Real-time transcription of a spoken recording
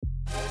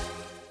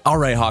All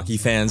right, hockey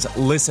fans,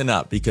 listen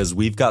up because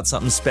we've got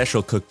something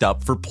special cooked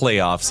up for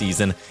playoff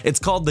season. It's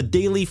called the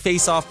Daily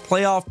Face-Off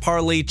Playoff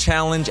Parlay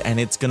Challenge, and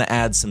it's going to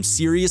add some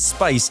serious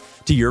spice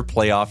to your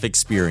playoff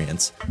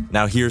experience.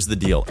 Now, here's the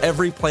deal.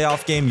 Every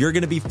playoff game, you're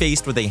going to be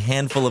faced with a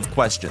handful of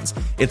questions.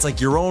 It's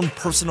like your own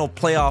personal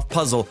playoff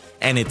puzzle,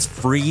 and it's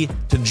free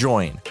to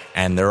join.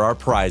 And there are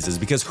prizes,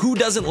 because who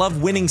doesn't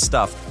love winning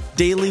stuff?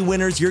 Daily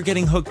winners, you're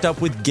getting hooked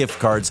up with gift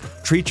cards.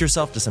 Treat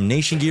yourself to some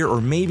Nation gear or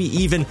maybe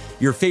even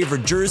your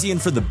favorite jersey.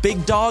 And for the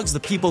big dogs, the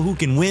people who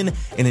can win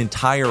an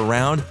entire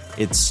round,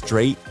 it's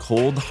straight,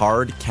 cold,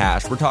 hard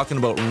cash. We're talking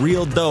about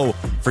real dough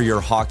for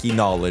your hockey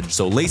knowledge.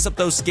 So lace up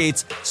those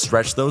skates,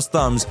 stretch those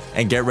thumbs,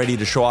 and get ready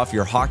to show off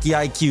your hockey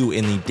IQ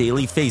in the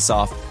Daily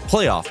Face-Off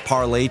Playoff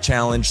Parlay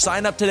Challenge.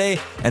 Sign up today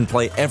and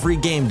play every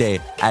game day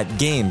at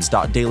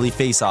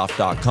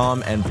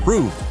games.dailyfaceoff.com and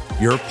prove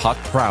your puck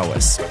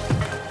prowess.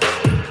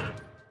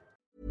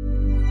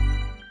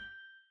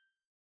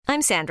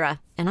 I'm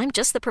Sandra, and I'm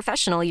just the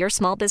professional your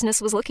small business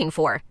was looking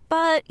for.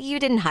 But you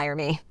didn't hire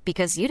me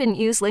because you didn't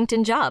use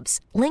LinkedIn Jobs.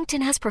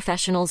 LinkedIn has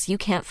professionals you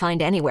can't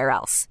find anywhere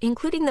else,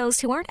 including those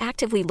who aren't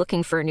actively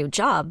looking for a new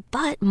job,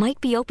 but might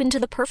be open to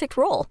the perfect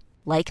role,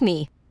 like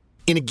me.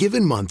 In a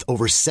given month,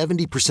 over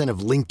 70% of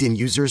LinkedIn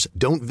users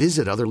don't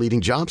visit other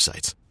leading job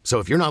sites. So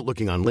if you're not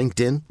looking on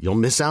LinkedIn, you'll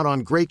miss out on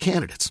great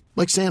candidates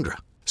like Sandra.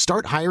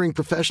 Start hiring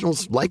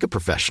professionals like a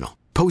professional.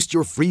 Post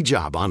your free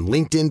job on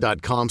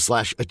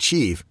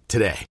linkedin.com/achieve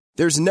today.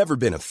 There's never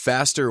been a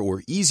faster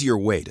or easier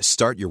way to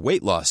start your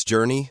weight loss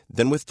journey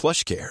than with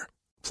PlushCare.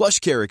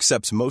 PlushCare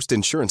accepts most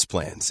insurance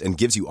plans and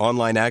gives you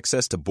online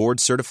access to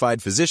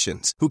board-certified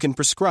physicians who can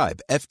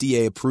prescribe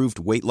FDA-approved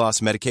weight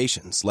loss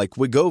medications like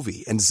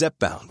Wegovy and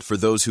Zepbound for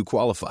those who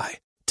qualify.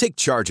 Take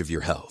charge of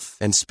your health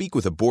and speak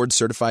with a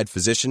board-certified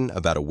physician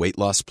about a weight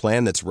loss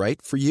plan that's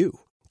right for you.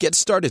 Get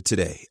started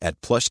today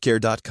at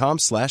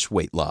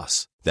plushcare.com/weight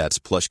loss. That's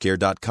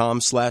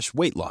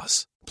plushcare.com/weight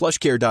loss.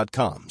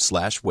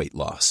 plushcare.com/weight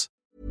loss.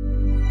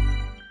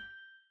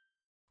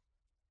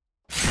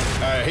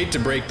 I hate to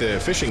break the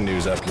fishing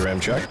news up,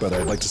 Yaremchuk, but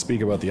I'd like to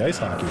speak about the ice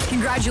hockey.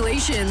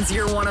 Congratulations,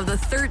 you're one of the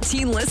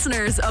 13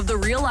 listeners of the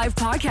Real Life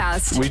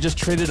Podcast. We just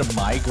traded a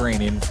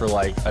migraine in for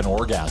like an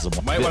orgasm.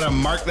 Might want to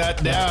mark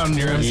that down,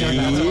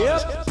 Yaremchuk.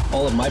 Yep.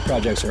 All of my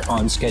projects are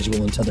on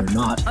schedule until they're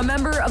not. A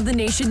member of the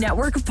Nation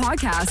Network of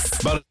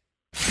Podcasts. But,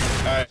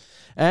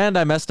 And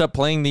I messed up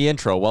playing the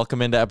intro.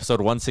 Welcome into episode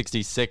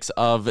 166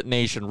 of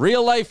Nation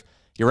Real Life.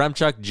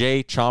 Yaremchuk,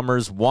 Jay,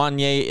 Chalmers,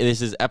 Wanye.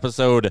 This is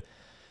episode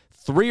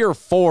 3 or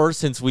 4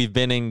 since we've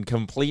been in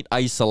complete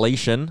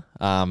isolation.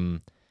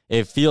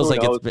 It feels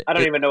like it's been, I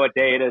don't even know what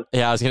day it is.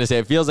 Yeah, I was going to say,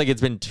 it feels like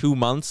it's been 2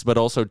 months, but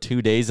also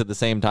 2 days at the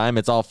same time.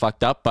 It's all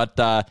fucked up. But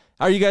how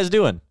are you guys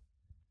doing?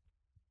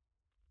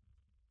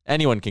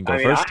 Anyone can go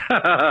first.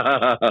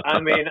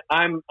 I'm good.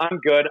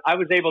 I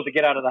was able to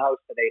get out of the house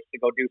today to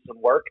go do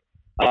some work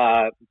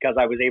because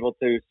I was able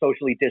to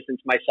socially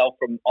distance myself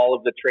from all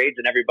of the trades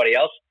and everybody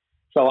else.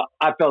 So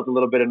I felt a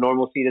little bit of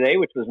normalcy today,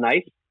 which was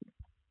nice.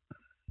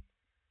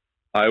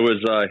 I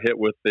was hit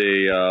with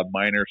a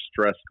minor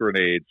stress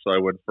grenade, so I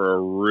went for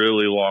a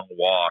really long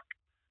walk,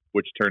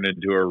 which turned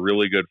into a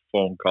really good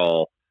phone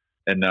call,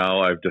 and now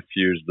I've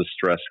diffused the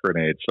stress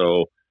grenade.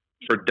 So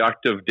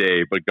productive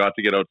day, but got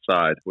to get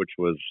outside, which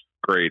was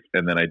great.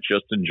 And then I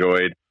just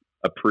enjoyed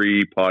a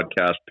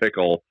pre-podcast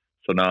pickle,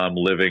 so now I'm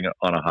living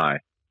on a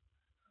high.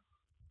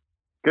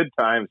 Good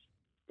times.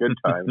 Good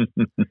times.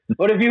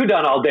 What have you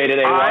done all day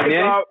today,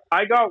 Wanye?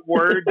 I got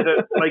word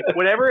that like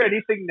whenever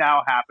anything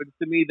now happens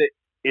to me that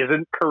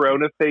isn't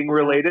Corona thing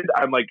related,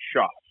 I'm like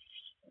shocked.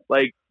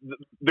 Like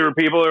there are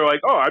people that are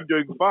like, "Oh, I'm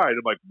doing fine."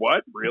 I'm like,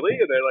 "What? Really?"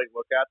 And I like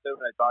look at them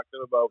and I talk to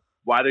them about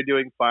why they're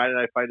doing fine, and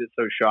I find it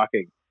so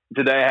shocking.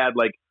 Today I had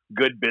like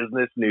good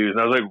business news, and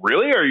I was like,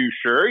 "Really? Are you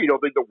sure? You don't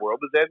think the world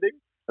is ending?"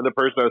 And the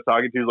person I was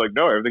talking to was like,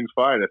 "No, everything's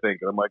fine, I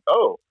think." And I'm like,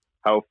 "Oh,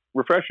 how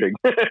refreshing."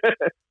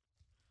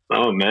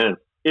 Oh man,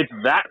 it's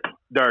that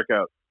dark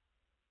out.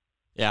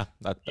 Yeah,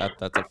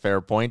 that's a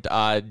fair point.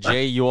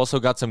 Jay, you also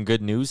got some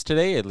good news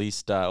today, at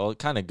least,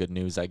 kind of good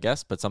news, I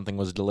guess, but something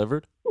was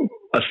delivered.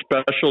 A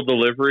special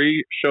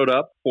delivery showed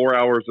up 4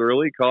 hours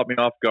early, caught me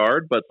off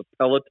guard, but the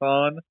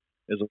Peloton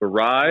has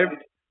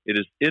arrived. It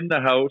is in the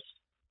house,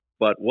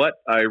 but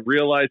what I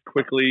realized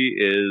quickly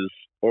is,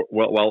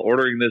 while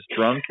ordering this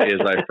drunk,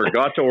 is I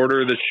forgot to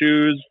order the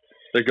shoes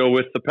that go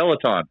with the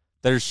Peloton.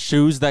 There's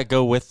shoes that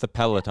go with the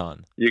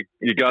Peloton. You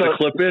got to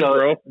clip in,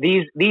 bro.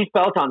 These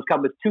Pelotons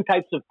come with 2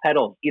 types of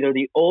pedals. Either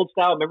the old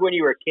style. Remember when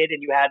you were a kid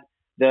and you had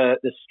the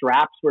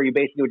straps where you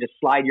basically would just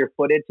slide your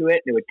foot into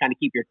it and it would kind of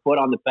keep your foot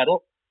on the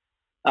pedal?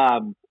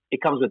 It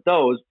comes with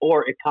those,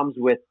 or it comes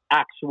with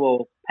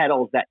actual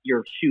pedals that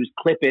your shoes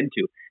clip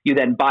into. You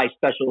then buy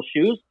special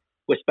shoes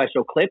with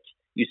special clips.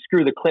 You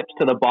screw the clips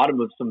to the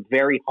bottom of some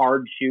very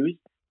hard shoes,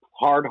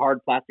 hard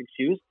plastic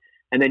shoes,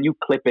 and then you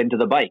clip into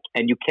the bike,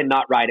 and you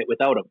cannot ride it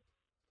without them.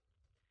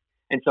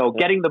 And so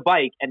getting the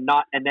bike and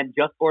then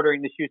just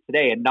ordering the shoes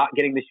today and not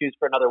getting the shoes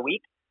for another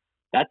week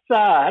That's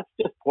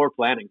just poor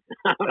planning.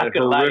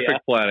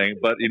 Horrific planning.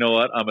 But you know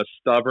what? I'm a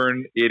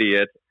stubborn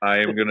idiot. I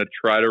am going to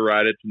try to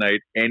ride it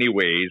tonight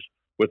anyways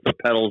with the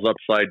pedals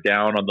upside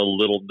down on the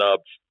little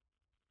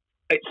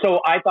nubs. So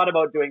I thought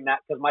about doing that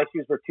because my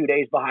shoes were 2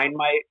 days behind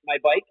my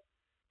bike,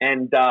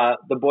 and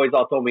the boys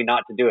all told me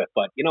not to do it.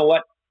 But you know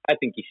what? I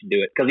think you should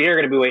do it because you're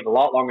going to be waiting a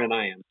lot longer than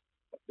I am.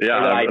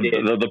 Yeah,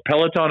 the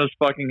Peloton is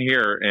fucking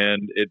here,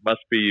 and it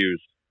must be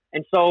used.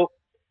 And so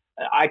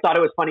I thought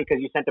it was funny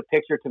because you sent a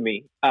picture to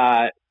me.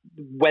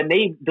 When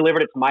they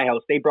delivered it to my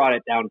house, they brought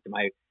it down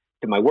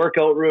to my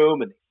workout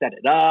room, and they set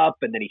it up,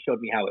 and then he showed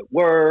me how it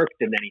worked,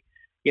 and then he,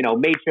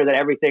 made sure that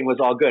everything was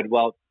all good.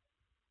 Well,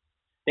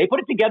 they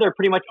put it together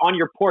pretty much on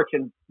your porch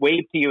and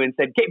waved to you and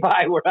said, "Okay,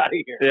 bye, we're out of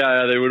here."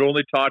 Yeah, they would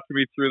only talk to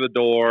me through the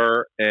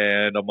door,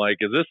 and I'm like,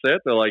 "Is this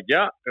it?" They're like,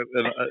 "Yeah."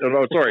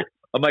 Oh, sorry.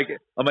 I'm like,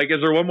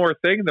 "Is there one more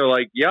thing?" They're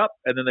like, "Yep."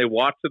 And then they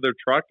walked to their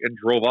truck and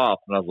drove off,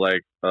 and I was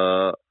like,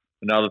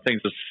 And now the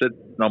thing's just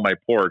sitting on my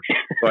porch.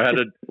 So I had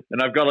to,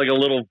 and I've got like a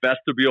little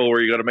vestibule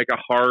where you got to make a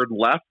hard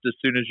left as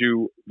soon as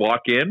you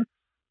walk in,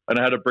 and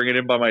I had to bring it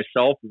in by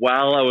myself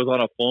while I was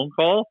on a phone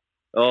call.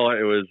 Oh,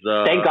 it was.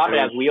 Thank God it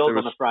has wheels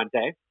on the front,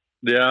 eh?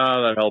 Yeah,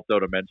 that helped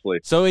out immensely.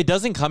 So it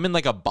doesn't come in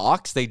like a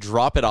box. They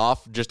drop it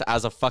off just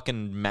as a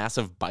fucking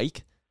massive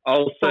bike.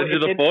 I'll send you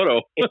the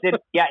photo.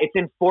 It's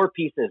in 4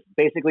 pieces.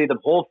 Basically, the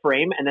whole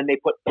frame, and then they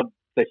put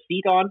the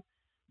seat on,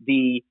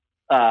 the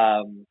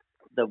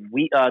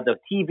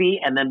TV,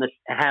 and then the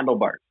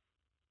handlebars.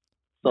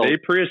 So they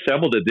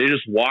pre-assembled it. They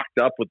just walked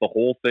up with the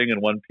whole thing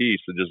in one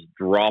piece and just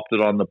dropped it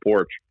on the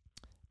porch,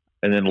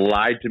 and then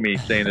lied to me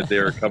saying that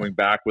they were coming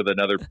back with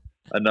another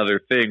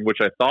thing, which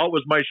I thought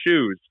was my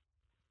shoes.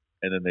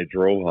 And then they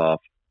drove off.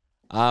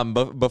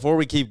 But before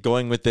we keep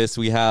going with this,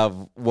 we have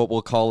what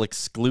we'll call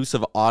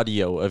exclusive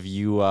audio of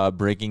you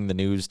breaking the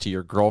news to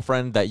your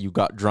girlfriend that you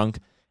got drunk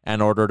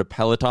and ordered a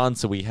Peloton.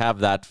 So we have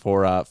that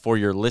for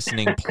your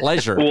listening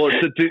pleasure. Well,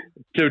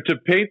 to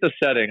paint the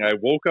setting, I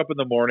woke up in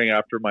the morning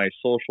after my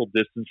social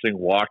distancing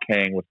walk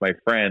hang with my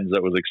friends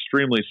that was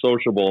extremely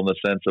sociable in the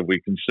sense of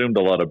we consumed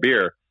a lot of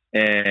beer.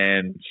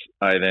 And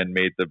I then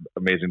made the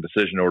amazing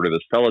decision to order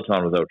this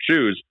Peloton without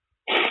shoes.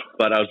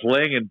 But I was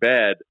laying in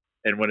bed,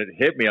 and when it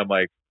hit me, I'm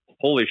like,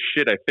 holy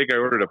shit, I think I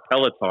ordered a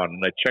Peloton.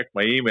 And I checked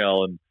my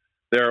email, and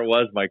there it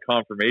was, my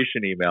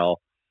confirmation email.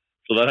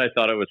 So then I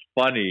thought it was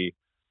funny.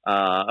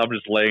 I'm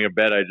just laying in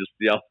bed. I just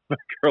yelled at my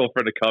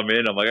girlfriend to come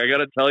in. I'm like, I got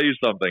to tell you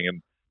something.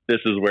 And this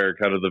is where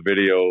kind of the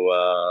video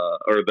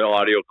or the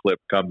audio clip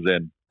comes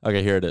in.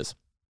 Okay, here it is.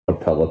 A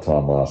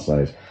Peloton last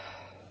night.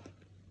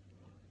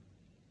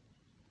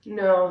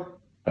 No.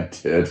 I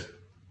did.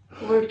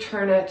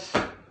 Return it.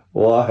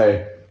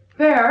 Why?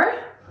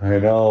 Fair. I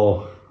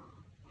know.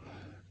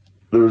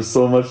 There was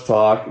so much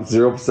talk.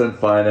 0%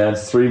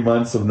 finance, 3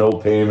 months of no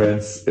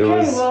payments.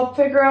 Well,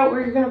 figure out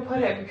where you're going to put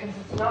it because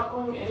it's not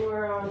going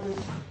anywhere on.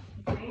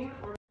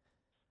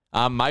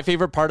 My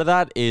favorite part of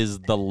that is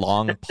the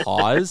long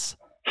pause.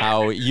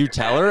 How you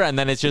tell her, and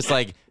then it's just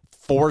like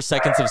 4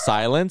 seconds of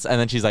silence, and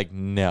then she's like,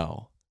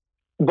 "No."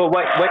 But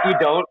what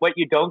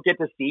you don't get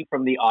to see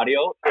from the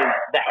audio is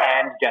the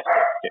hand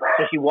gesture.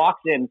 So she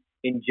walks in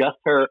just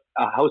her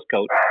house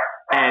coat,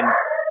 and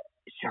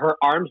her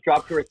arms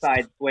drop to her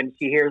side when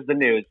she hears the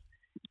news,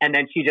 and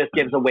then she just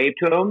gives a wave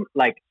to him,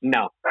 like,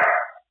 no,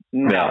 it's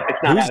not.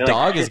 Whose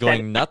dog is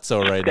going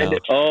nutso right now?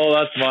 Oh,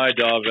 that's my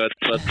dog.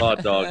 That's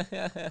Hot Dog.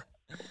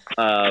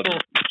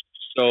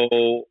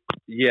 So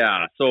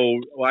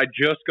I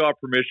just got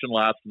permission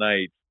last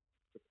night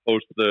for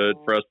us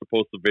to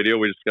post the video.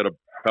 We just got to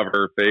cover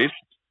her face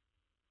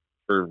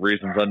for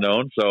reasons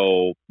unknown.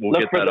 So we'll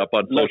get that up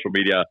on social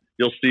media.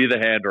 You'll see the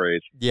hand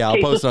raise. Yeah,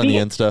 I'll post it on the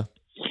Insta.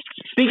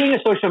 Speaking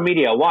of social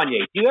media,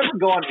 Wanye, do you ever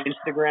go on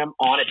Instagram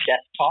on a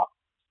desktop?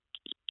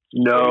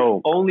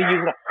 No. Only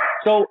use it.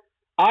 So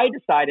I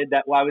decided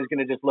that I was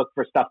going to just look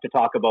for stuff to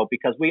talk about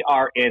because we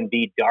are in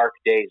the dark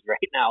days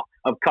right now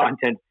of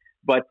content.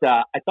 But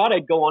I thought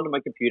I'd go onto my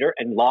computer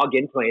and log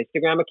into my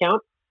Instagram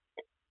account.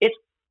 It's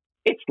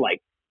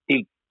like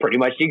pretty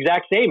much the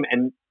exact same,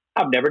 and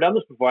I've never done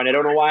this before, and I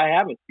don't know why I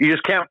haven't. You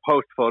just can't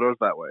post photos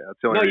that way. That's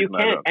the only reason. No,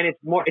 you can't, and it's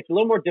a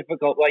little more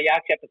difficult. Well, you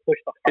actually have to push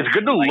the. It's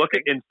good to look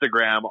at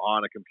Instagram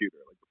on a computer.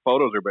 Like the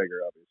photos are bigger,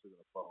 obviously, than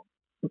a phone.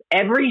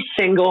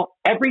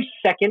 Every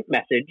second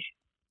message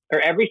or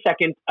every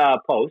second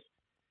post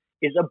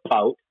is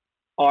about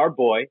our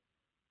boy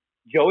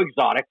Joe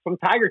Exotic from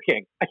Tiger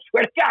King. I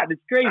swear to God,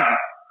 it's crazy.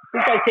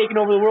 This guy's taking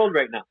over the world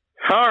right now.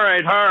 All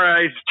right.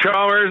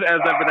 Chalmers, as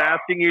I've been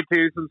asking you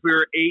to since we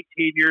were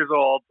 18 years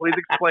old, please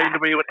explain to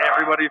me what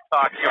everybody's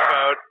talking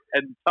about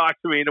and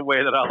talk to me in a way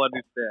that I'll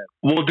understand.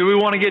 Well, do we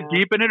want to get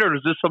deep in it, or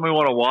is this something we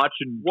want to watch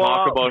and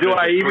talk about? Do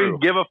I even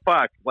give a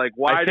fuck? Like,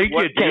 why? I think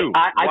you do.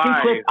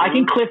 I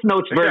can Cliff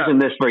Notes version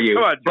this for you.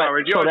 Come on,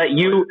 Chalmers, so that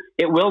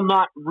it will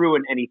not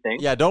ruin anything.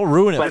 Yeah, don't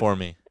ruin it for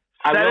me.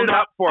 Set it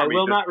up for me.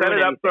 Set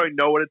it up so I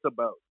know what it's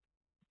about.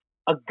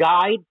 A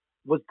guy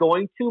was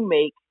going to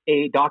make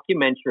a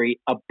documentary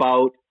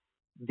about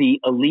the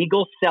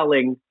illegal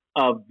selling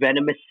of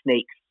venomous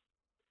snakes.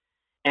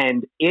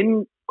 And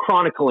in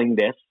chronicling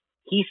this,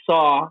 he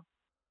saw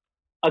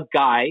a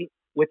guy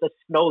with a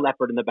snow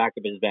leopard in the back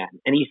of his van.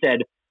 And he said,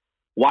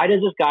 why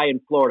does this guy in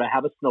Florida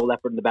have a snow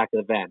leopard in the back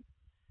of the van?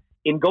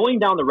 In going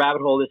down the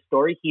rabbit hole of this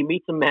story, he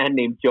meets a man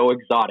named Joe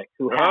Exotic,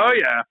 who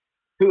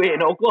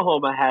in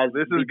Oklahoma has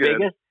the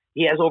biggest.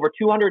 He has over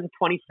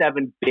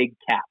 227 big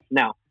cats.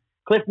 Now,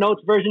 Cliff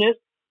Notes version is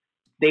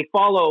they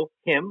follow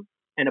him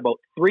and about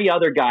 3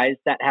 other guys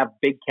that have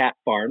big cat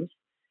farms,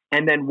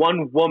 and then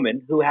one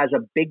woman who has a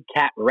big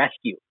cat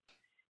rescue.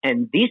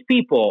 And these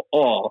people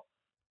all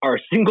are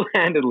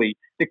single-handedly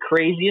the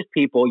craziest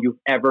people you've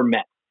ever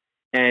met.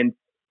 And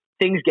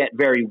things get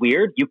very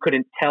weird. You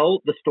couldn't tell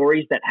the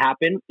stories that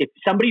happen. If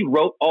somebody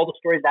wrote all the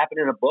stories that happen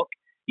in a book,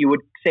 you would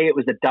say it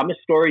was the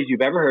dumbest stories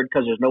you've ever heard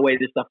because there's no way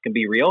this stuff can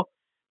be real.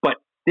 But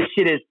this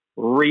shit is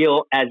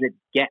real as it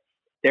gets.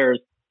 There's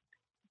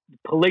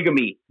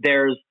polygamy.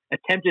 There's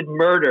attempted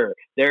murder.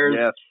 There's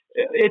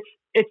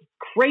it's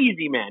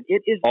crazy, man.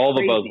 It is all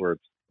crazy. The buzzwords.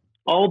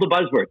 All the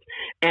buzzwords.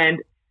 And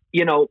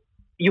you know,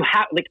 you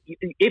have like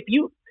if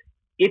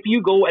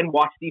you go and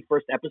watch the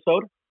first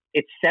episode,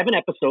 it's 7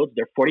 episodes.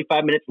 They're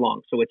 45 minutes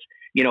long, so it's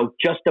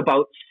just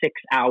about 6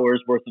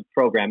 hours worth of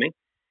programming.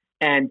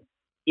 And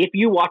if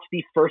you watch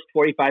the first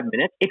 45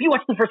 minutes, if you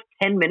watch the first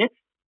 10 minutes,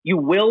 you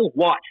will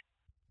watch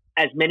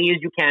as many as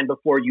you can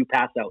before you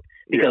pass out.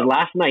 Because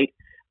last night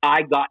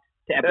I got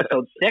to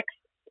episode 6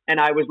 and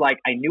I was like,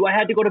 I knew I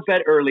had to go to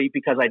bed early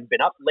because I'd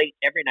been up late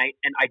every night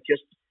and I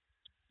just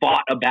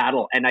fought a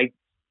battle and I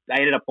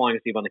ended up falling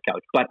asleep on the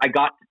couch. But I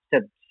got to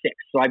 6.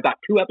 So I've got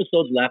 2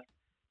 episodes left.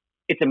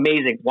 It's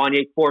amazing.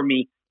 Wanye, for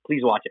me,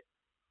 please watch it.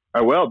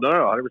 I will. No,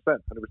 100%.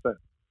 100%.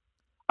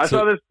 I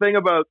saw this thing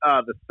about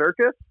the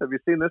circus. Have you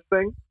seen this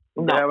thing?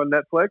 No. They have on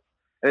Netflix.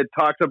 It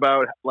talks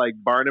about like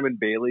Barnum and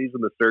Bailey's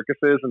and the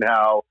circuses and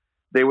how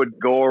they would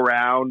go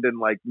around and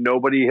like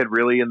nobody had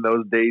really in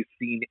those days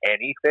seen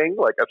anything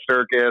like a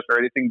circus or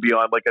anything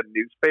beyond like a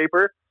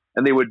newspaper.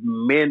 And they would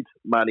mint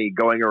money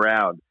going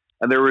around.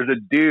 And there was a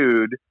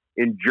dude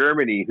in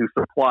Germany who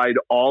supplied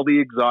all the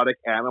exotic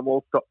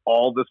animals to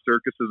all the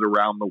circuses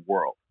around the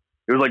world.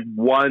 It was like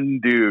one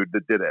dude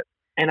that did it.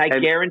 And I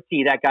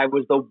guarantee that guy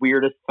was the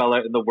weirdest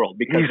fella in the world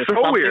because there's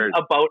something weird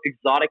about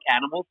exotic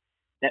animals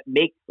that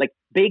make like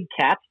big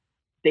cats.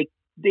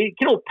 They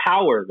get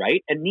power,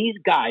 right? And these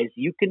guys,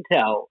 you can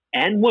tell,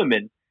 and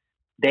women,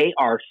 they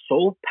are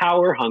so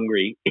power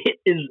hungry. It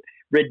is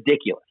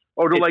ridiculous.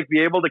 Oh, to like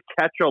be able to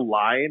catch a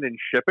lion and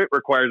ship it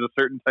requires a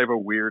certain type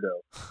of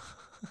weirdo.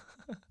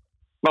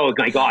 Oh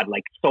my God,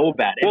 like so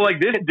bad. Well, like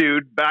this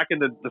dude back in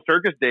the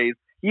circus days,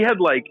 he had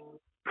like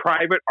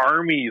private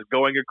armies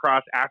going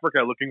across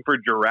Africa looking for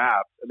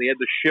giraffes, and they had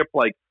to ship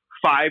like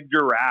 5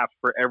 giraffes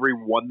for every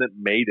one that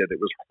made it. It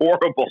was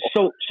horrible.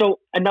 So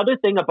another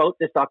thing about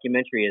this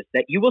documentary is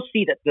that you will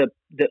see that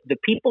the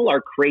people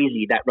are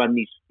crazy that run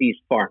these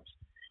farms,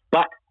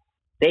 but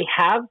they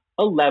have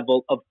a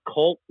level of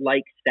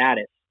cult-like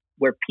status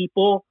where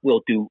people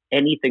will do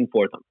anything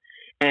for them.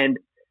 And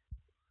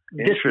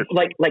this,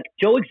 like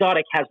Joe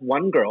Exotic has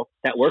one girl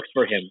that works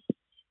for him,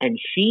 and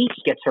she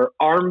gets her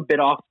arm bit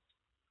off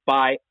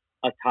by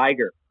a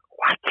tiger.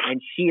 What?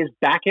 And she is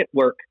back at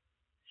work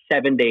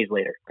 7 days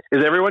later.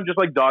 Is everyone just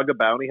like Dog the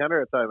Bounty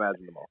Hunter? That's how I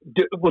imagine them all.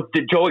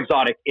 Joe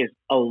Exotic is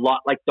a lot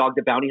like Dog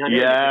the Bounty Hunter.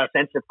 Yeah.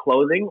 Sense of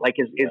clothing, like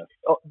you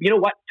know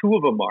what? 2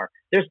 of them are.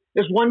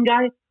 There's one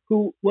guy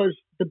who was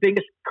the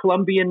biggest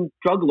Colombian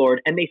drug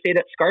lord, and they say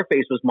that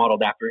Scarface was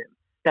modeled after him.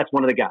 That's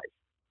one of the guys,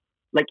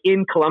 like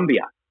in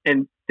Colombia.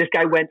 And this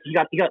guy he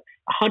got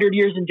 100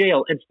 years in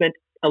jail and spent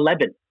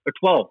 11 or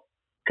 12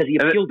 because he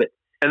appealed it.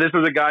 And this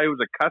was a guy who was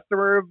a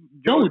customer of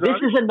Joe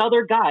Exotic? This is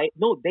another guy.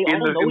 No, they all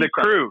know each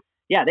other. Crew.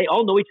 Yeah, they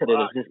all know each other.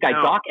 There's this guy,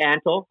 Doc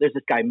Antle. There's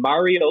this guy,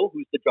 Mario,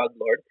 who's the drug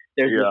lord.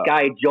 There's this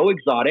guy, Joe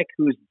Exotic,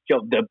 who's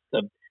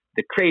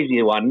the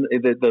crazy one,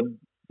 the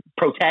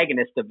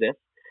protagonist of this.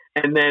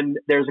 And then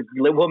there's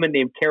a woman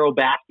named Carol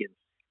Baskins.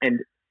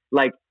 And,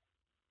 like,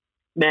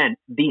 man,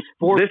 these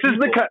 4 people...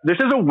 This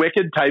is a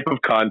wicked type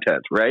of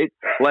content, right?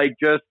 Like,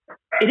 just...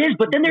 It is,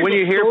 but then there's when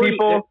you hear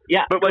people...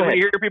 Yeah, but like, when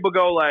you hear people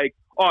go, like,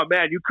 oh,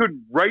 man, you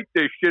couldn't write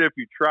this shit if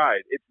you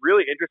tried. It's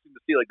really interesting to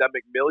see, like, that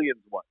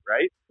McMillions one,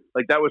 right?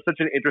 Like, that was such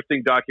an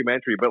interesting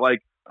documentary. But, like,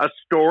 a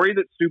story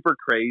that's super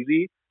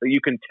crazy that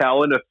you can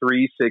tell in a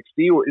 360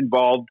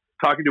 involved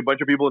talking to a bunch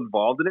of people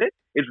involved in it,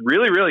 it's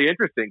really, really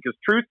interesting because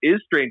truth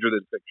is stranger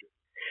than fiction.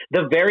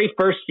 The very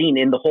first scene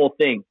in the whole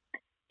thing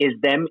is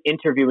them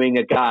interviewing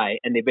a guy,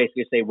 and they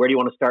basically say, where do you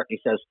want to start? And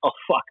he says, oh,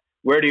 fuck,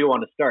 where do you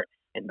want to start?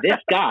 And this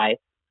guy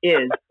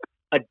is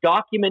a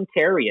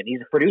documentarian.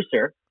 He's a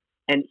producer,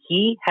 and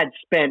he had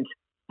spent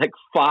like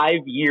 5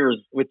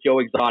 years with Joe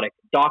Exotic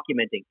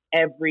documenting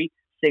every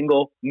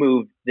single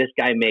move this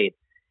guy made.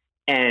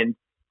 And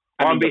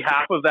on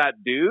behalf of that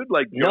dude,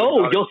 like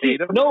no, you'll see.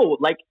 No,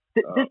 like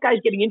this guy's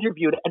getting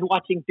interviewed and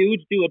watching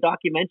dudes do a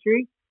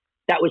documentary.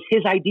 That was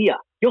his idea.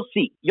 You'll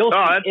see. You'll see.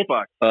 That's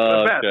fucked.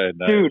 Okay,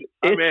 nice. Dude,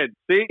 I'm in.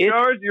 See,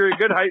 George, you're a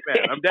good hype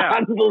man. I'm down.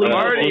 Unbelievable.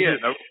 I'm already in.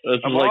 This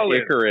is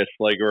like Icarus,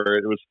 like where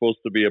it was supposed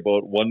to be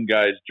about one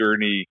guy's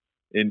journey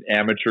in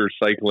amateur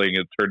cycling,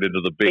 it turned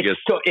into the biggest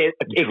drug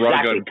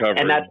exactly. uncovery.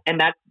 And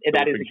that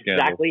is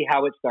exactly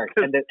how it starts.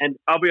 And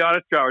I'll be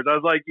honest, Chalmers, I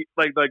was like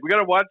we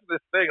gotta watch this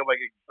thing. I'm like,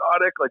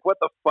 exotic, like what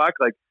the fuck?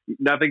 Like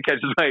nothing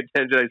catches my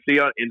attention. I see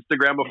on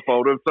Instagram a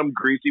photo of some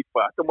greasy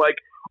fuck. I'm like,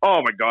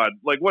 oh my god,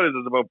 like what is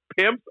this about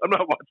pimps? I'm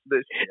not watching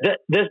this shit.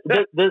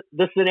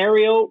 The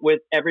scenario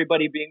with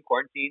everybody being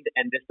quarantined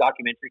and this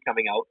documentary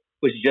coming out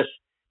was just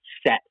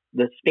set.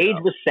 The stage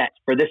was set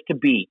for this to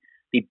be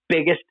the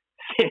biggest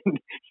thing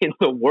in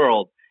the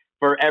world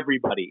for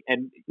everybody.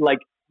 And like,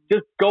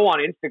 just go on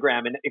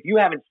Instagram, and if you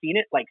haven't seen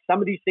it, like some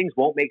of these things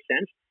won't make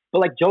sense. But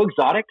like Joe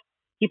Exotic,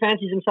 he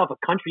fancies himself a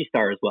country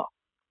star as well,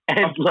 and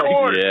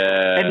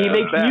and he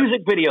makes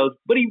music videos.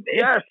 But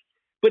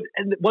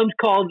and one's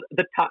called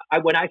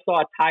when I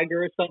saw a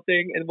tiger or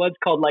something, and one's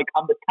called like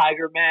I'm the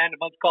Tiger Man, and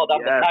one's called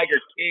I'm the Tiger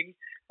King.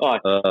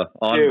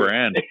 On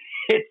brand.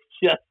 It's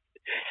just.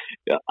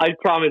 I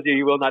promise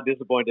you will not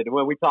disappoint. And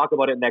when we talk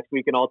about it next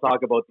week, and I'll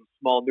talk about the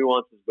small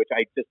nuances, which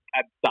I'm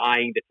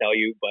dying to tell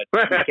you, but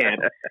we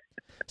can't.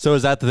 So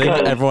is that the thing?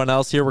 Everyone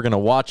else here, we're going to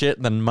watch it.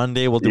 And then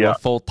Monday we'll do a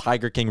full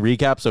Tiger King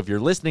recap. So if you're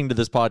listening to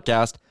this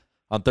podcast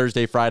on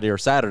Thursday, Friday, or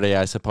Saturday,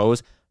 I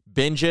suppose,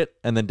 binge it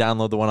and then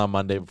download the one on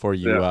Monday before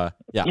you.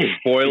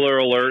 Spoiler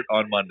alert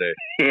on Monday.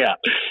 Yeah.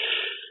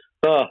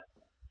 So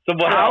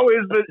how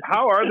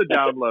are the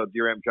downloads,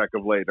 your M-Check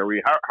of late? How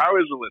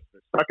is the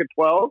listeners? Stuck at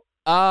 12?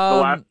 The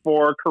last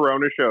 4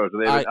 Corona shows, are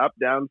they up,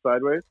 down,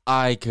 sideways?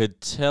 I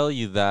could tell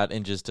you that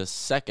in just a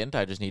second.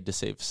 I just need to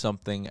save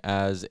something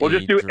as we'll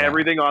just do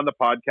everything on the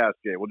podcast,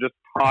 Jay. We'll just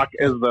talk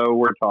as though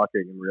we're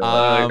talking in real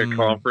life. Like a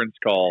conference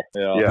call.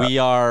 Yeah. We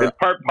are. It's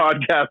part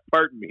podcast,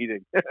 part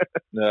meeting.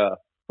 Yeah.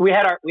 We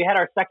had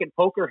our second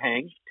poker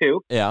hang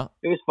too. Yeah.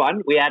 It was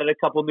fun. We added a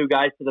couple new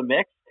guys to the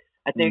mix.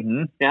 I think,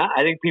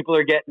 I think people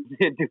are getting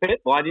into it.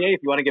 Wanye,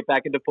 if you want to get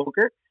back into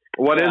poker.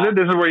 What is it?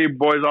 This is where you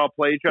boys all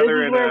play each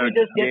other in a game? This is where we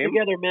just get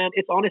together, man.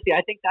 It's honestly,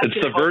 I think that's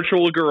the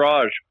virtual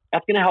garage.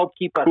 That's going to help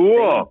keep us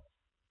cool.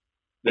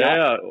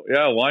 Yeah,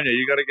 Wanya,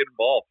 you got to get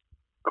involved.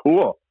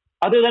 Cool.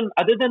 Other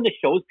than the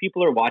shows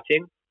people are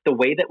watching, the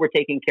way that we're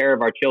taking care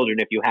of our children,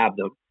 if you have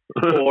them,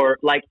 or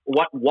like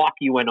what walk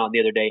you went on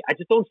the other day, I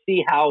just don't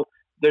see how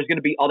there's going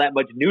to be all that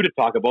much new to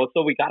talk about.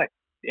 So we got to.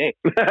 Hey,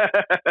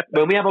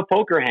 when we have a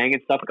poker hang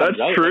and stuff comes out.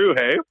 That's true,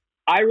 hey?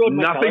 I rode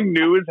nothing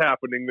new is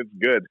happening that's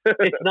good.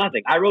 It's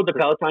nothing. I rode the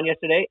Peloton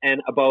yesterday,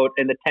 and about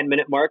in the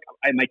 10-minute mark,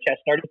 my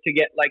chest started to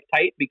get like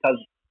tight because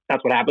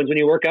that's what happens when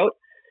you work out.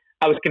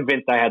 I was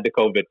convinced I had the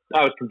COVID.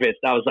 I was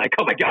convinced. I was like,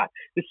 oh my God,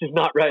 this is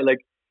not right.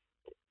 Like,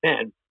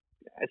 man,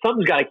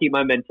 something's got to keep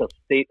my mental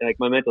state, like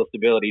my mental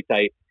stability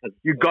tight.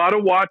 You got to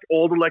watch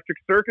old Electric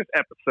Circus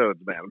episodes,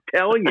 man. I'm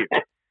telling you.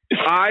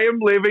 I am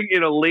living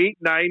in a late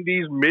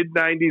 90s,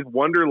 mid-90s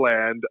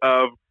wonderland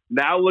of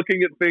now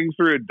looking at things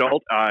through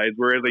adult eyes,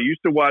 whereas I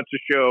used to watch a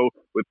show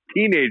with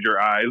teenager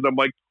eyes. And I'm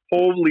like,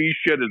 holy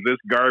shit, is this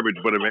garbage,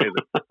 but amazing.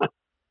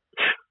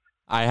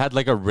 I had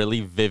like a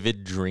really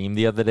vivid dream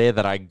the other day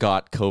that I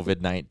got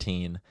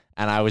COVID-19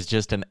 and I was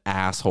just an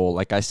asshole.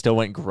 Like I still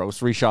went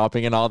grocery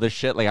shopping and all this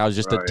shit. Like I was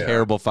just a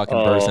terrible fucking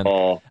person.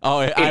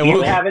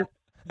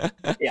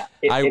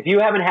 If you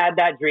haven't had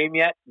that dream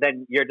yet,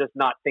 then you're just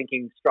not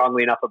thinking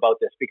strongly enough about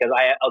this because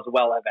I as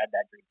well have had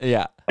that dream.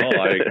 Yeah.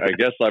 I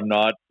guess I'm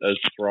not as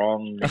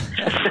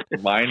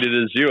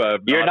strong-minded as you.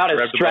 You're not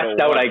as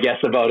stressed out, I guess,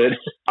 about it.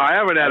 I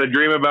haven't had a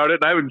dream about it,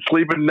 and I've been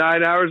sleeping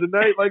 9 hours a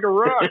night like a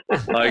rock.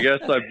 I guess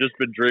I've just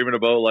been dreaming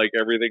about like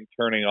everything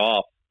turning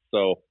off.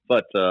 So,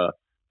 but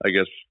I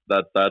guess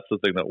that's the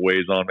thing that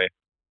weighs on me.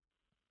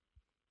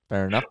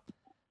 Fair enough.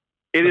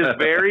 It is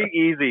very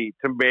easy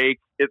to make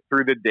it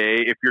through the day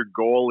if your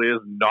goal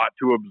is not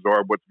to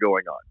absorb what's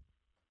going on.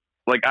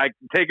 Like, I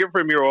take it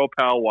from your old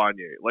pal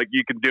Wanye. Like,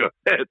 you can do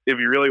it if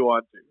you really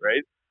want to,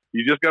 right?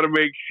 You just got to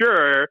make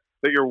sure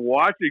that you're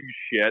watching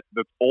shit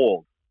that's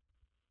old.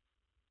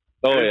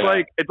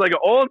 It's like an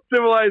old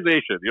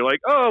civilization. You're like,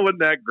 oh,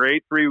 wasn't that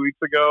great 3 weeks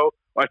ago?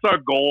 I saw a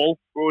goal.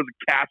 What was it,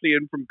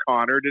 Cassian from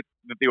Connor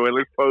that the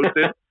Oilers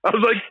posted? I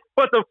was like,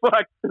 what the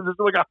fuck? This is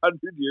like 100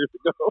 years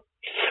ago.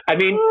 I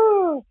mean,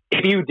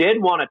 if you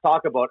did want to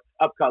talk about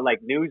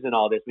like news and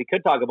all this, we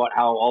could talk about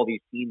how all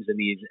these teams and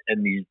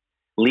these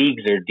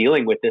leagues are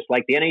dealing with this.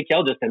 Like the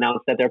NHL just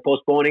announced that they're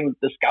postponing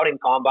the scouting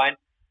combine,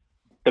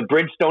 the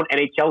Bridgestone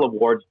NHL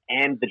awards,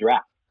 and the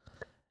draft.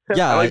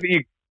 Yeah, I like that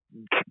you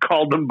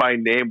called them by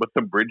name with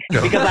the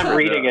Bridgestone. Because I'm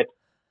reading it.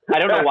 I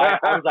don't know why.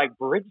 I was like,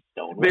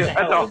 Bridgestone?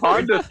 At the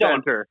Honda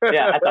Center.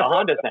 Yeah, at the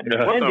Honda Center.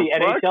 And the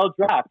NHL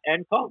draft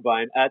and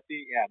combine at the...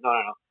 Yeah, no.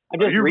 I'm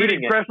just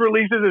reading press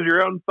releases as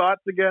your own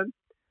thoughts again?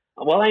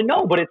 Well, I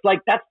know, but it's like,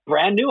 that's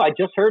brand new. I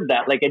just heard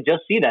that. Like, I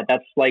just see that.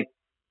 That's like...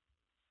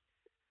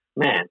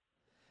 Man.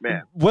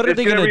 What are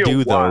they going to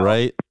do, though,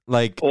 right?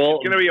 Like, it's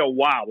going to be a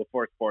while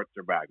before sports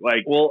are back.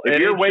 Like, if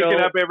you're waking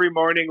up every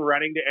morning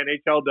running to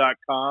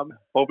NHL.com,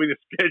 hoping the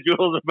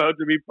schedule is about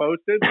to be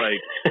posted,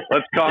 like,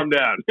 let's calm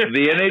down.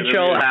 The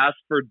NHL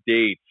asked for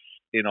dates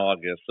in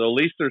August, so at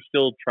least they're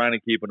still trying to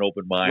keep an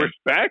open mind.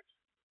 Respect?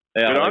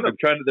 Yeah,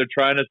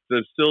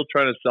 they're still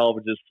trying to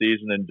salvage this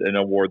season and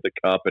award the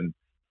cup. And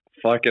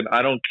fucking,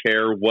 I don't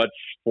care what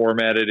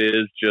format it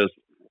is. Just,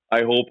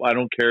 I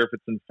don't care if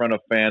it's in front of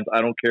fans.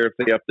 I don't care if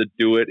they have to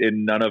do it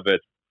in none of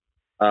it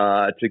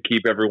to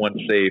keep everyone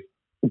safe.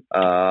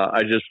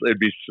 I just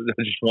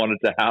want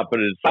it to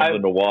happen. It's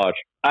something to watch.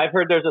 I've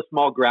heard there's a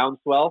small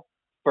groundswell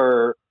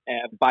for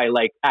by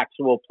like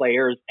actual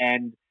players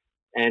and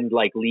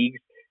like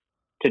leagues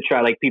to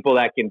try, like people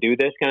that can do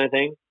this kind of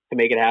thing to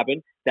make it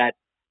happen, that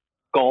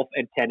golf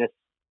and tennis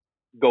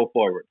go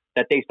forward,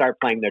 that they start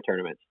playing their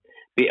tournaments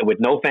with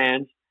no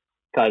fans,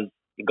 because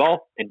in golf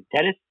and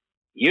tennis,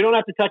 you don't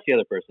have to touch the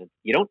other person.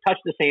 You don't touch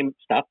the same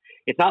stuff.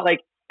 It's not like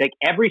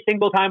every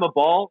single time a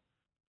ball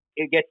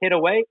it gets hit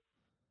away,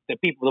 the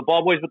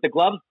ball boys with the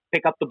gloves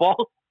pick up the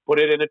ball, put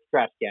it in a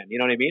trash can. You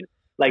know what I mean?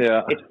 Like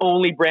it's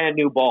only brand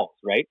new balls,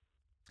 right?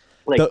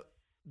 Like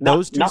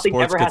those two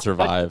sports could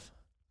survive.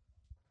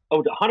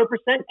 100%.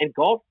 And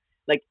golf,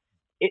 like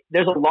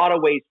there's a lot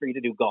of ways for you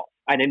to do golf.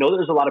 And I know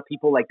there's a lot of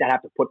people like that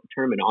have to put the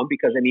tournament on,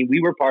 because I mean,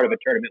 we were part of a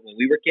tournament when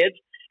we were kids,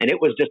 and it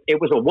was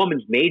a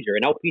women's major,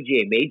 an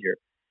LPGA major.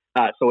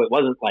 So it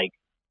wasn't like,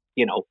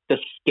 you know, the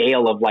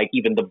scale of like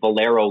even the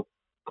Valero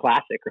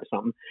Classic or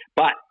something,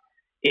 but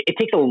it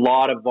takes a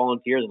lot of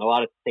volunteers and a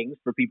lot of things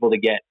for people to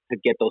get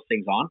those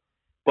things on.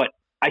 But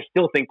I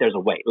still think there's a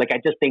way. Like, I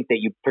just think that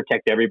you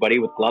protect everybody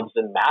with gloves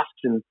and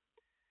masks. And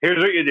here's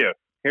what you do.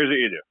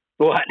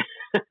 What?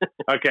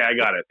 Okay, I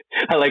got it.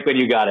 I like when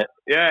you got it.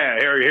 Yeah.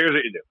 Here's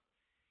what you do.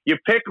 You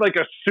pick like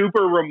a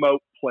super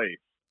remote place,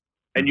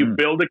 and you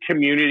build a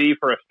community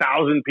for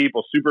 1,000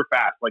 people super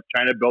fast, like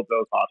China built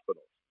those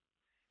hospitals.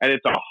 And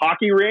it's a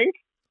hockey rink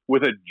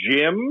with a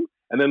gym,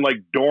 and then like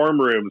dorm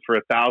rooms for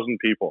 1,000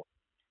 people.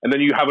 And then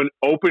you have an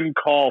open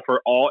call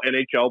for all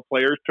NHL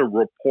players to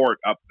report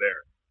up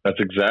there. That's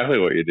exactly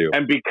what you do.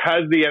 And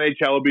because the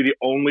NHL will be the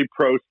only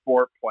pro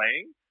sport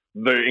playing,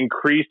 the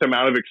increased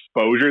amount of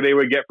exposure they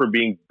would get for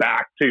being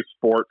back to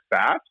sport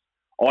fast,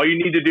 all you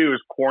need to do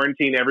is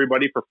quarantine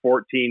everybody for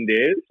 14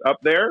 days up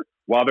there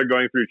while they're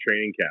going through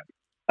training camp.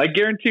 I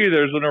guarantee you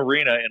there's an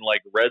arena in like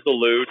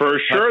Resolute. For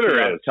sure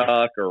there is.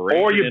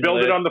 Or you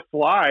build it on the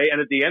fly, and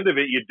at the end of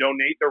it, you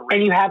donate the rink.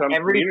 And you have to some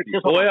community.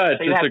 It's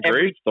just a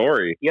great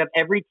story. You have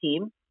every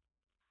team.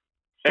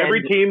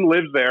 Every team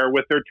lives there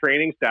with their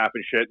training staff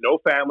and shit. No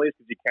families,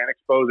 because you can't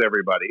expose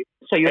everybody.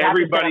 So you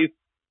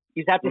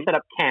have to set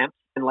up camps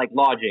and like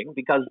lodging,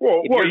 because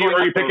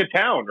you pick a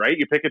town, right?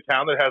 You pick a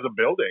town that has a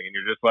building, and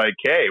you're just like,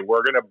 hey,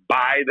 we're going to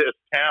buy this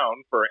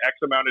town for X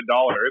amount of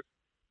dollars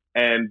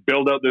and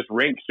build out this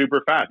rink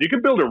super fast. You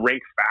can build a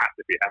rink fast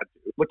if you had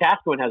to.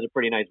 Wetaskiwin has a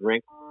pretty nice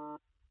rink.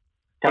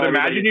 But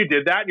imagine you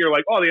did that and you're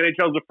like, oh, the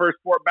NHL is the first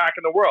sport back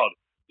in the world.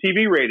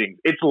 TV ratings.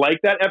 It's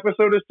like that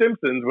episode of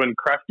Simpsons when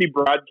Krusty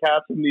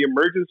broadcasts from the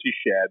emergency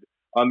shed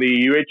on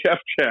the UHF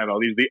channel.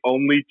 He's the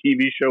only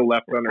TV show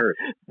left on Earth.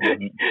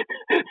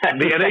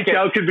 The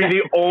NHL could be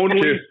the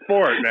only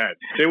sport, man.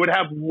 They would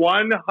have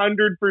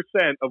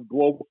 100% of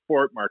global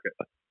sport market.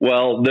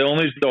 Well,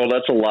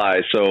 that's a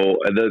lie. So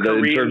in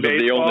terms of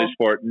the only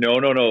sport, no,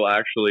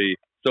 actually.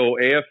 So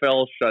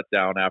AFL shut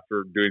down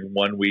after doing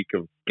 1 week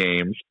of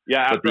games.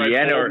 Yeah, after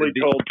I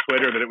told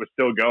Twitter that it was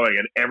still going,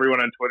 and everyone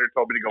on Twitter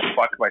told me to go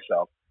fuck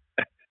myself.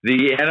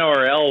 The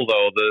NRL,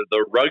 though,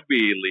 the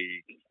rugby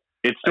league,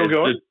 it's still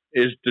going.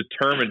 Is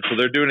determined, so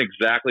they're doing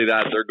exactly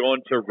that. They're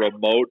going to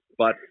remote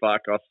butt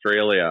fuck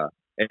Australia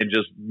and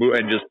just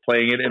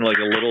playing it in like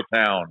a little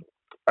town.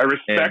 I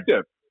respect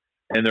it.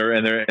 And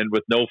they're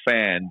with no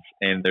fans,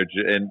 and they're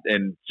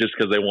just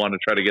because they want to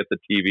try to get the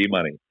TV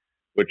money,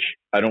 which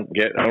I don't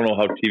get. I don't know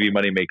how TV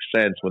money makes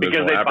sense when there's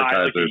no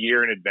advertisers. Buy like a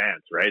year in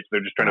advance, right? So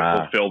they're just trying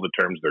to fulfill the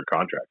terms of their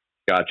contract.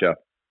 Gotcha.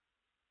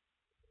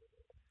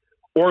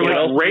 Or like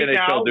right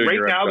now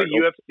the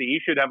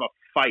UFC should have a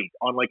fight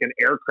on like an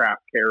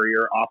aircraft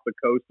carrier off the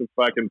coast of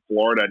fucking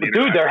Florida.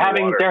 Dude, they're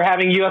having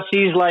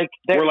UFCs like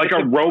or like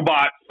a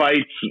robot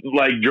fights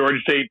like George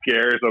St.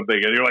 Pierre or something,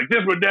 and you're like, this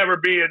would never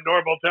be in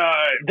normal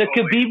time. The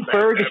Khabib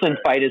Ferguson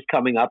fight is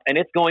coming up, and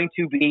it's going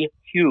to be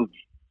huge.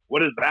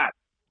 What is that?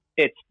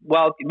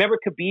 Remember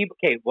Khabib?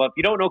 Okay, well, if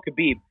you don't know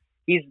Khabib,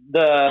 he's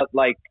the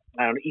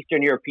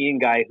Eastern European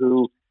guy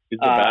who. He's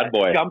the bad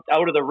boy. Jumped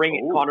out of the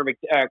ring at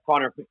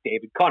Conor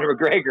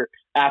McGregor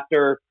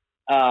after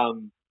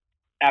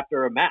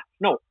a match.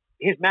 No,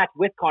 his match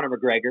with Conor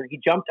McGregor.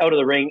 He jumped out of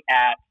the ring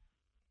at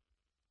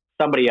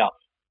somebody else,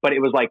 but it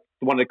was like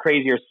one of the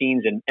crazier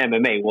scenes in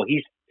MMA. Well,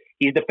 he's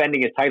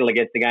defending his title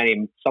against the guy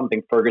named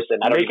something Ferguson.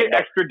 Make it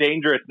extra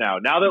dangerous now.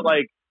 Now that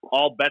like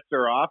all bets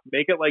are off,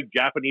 make it like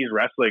Japanese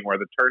wrestling where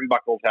the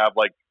turnbuckles have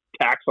like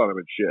tacks on them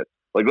and shit.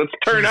 Like, let's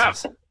turn up.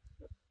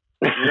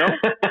 You know?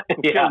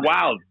 Let's get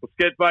wild. Let's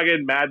get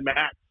fucking Mad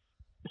Max.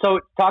 So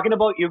talking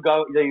about you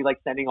like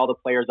sending all the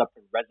players up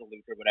to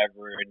Resolute or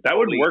whatever. That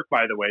would work,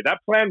 by the way. That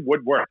plan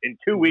would work. In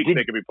 2 weeks,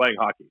 they could be playing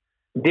hockey.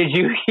 Did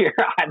you hear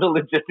the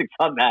logistics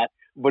on that?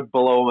 Would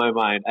blow my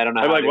mind. I don't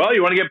know. I'm like, well,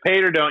 you want to get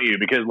paid or don't you?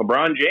 Because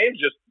LeBron James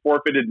just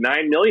forfeited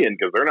 $9 million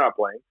because they're not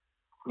playing.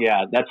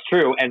 Yeah, that's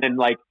true. And then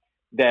like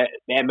the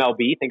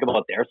MLB, think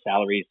about their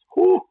salaries.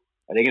 Whew.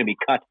 Are they going to be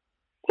cut?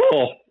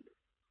 Oh.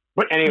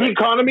 But anyway, the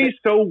economy is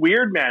so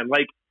weird, man.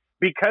 Like,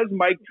 because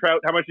Mike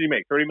Trout, how much did he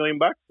make? $30 million?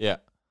 Yeah.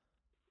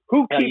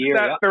 Who keeps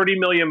that $30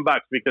 million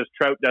because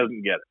Trout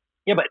doesn't get it?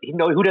 Yeah, but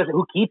who doesn't?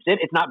 Who keeps it?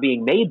 It's not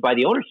being made by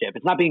the ownership.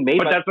 It's not being made.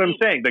 But that's what I'm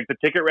saying. Like, the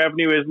ticket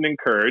revenue isn't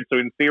incurred, so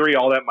in theory,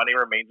 all that money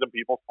remains in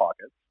people's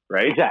pockets,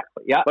 right?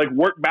 Exactly. Yeah. Like,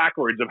 work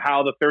backwards of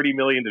how the $30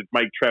 million that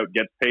Mike Trout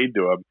gets paid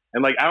to him,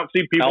 and like I don't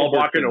see people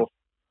walking.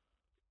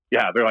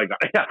 Yeah, they're like,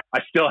 yeah, I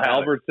still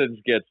have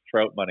Albertsons gets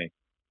Trout money.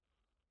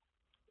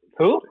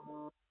 Who?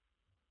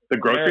 The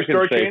grocery American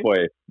store Safeway.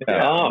 chain?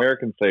 Yeah, Oh.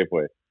 American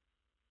Safeway.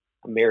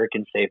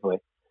 American Safeway.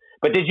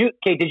 But did you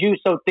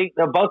think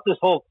about this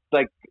whole,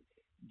 like,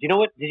 do you know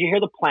what? Did you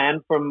hear the plan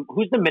from,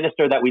 who's the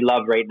minister that we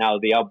love right now,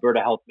 the Alberta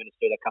health minister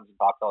that comes and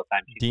talks all the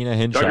time? Dina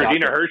Hinshaw. Dr.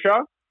 Dina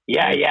Hinshaw?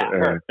 Yeah,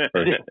 her.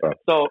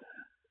 So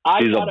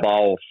She's a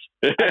boss.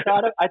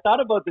 I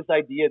thought about this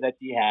idea that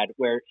she had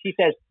where she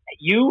says,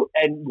 you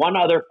and one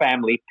other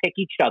family pick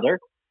each other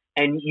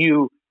and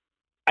you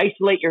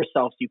isolate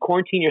yourselves, you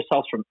quarantine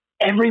yourselves from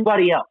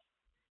everybody else.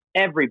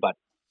 Everybody.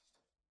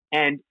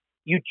 And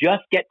you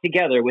just get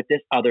together with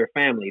this other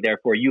family.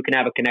 Therefore, you can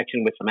have a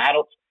connection with some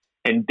adults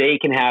and they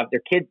can have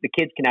their kids. The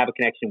kids can have a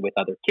connection with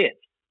other kids,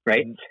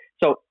 right?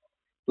 Mm-hmm. So,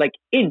 like,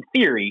 in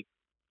theory,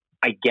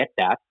 I get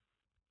that.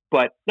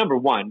 But number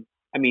one,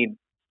 I mean,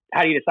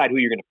 how do you decide who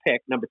you're going to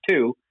pick? Number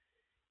two,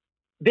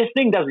 this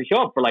thing doesn't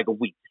show up for like a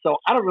week. So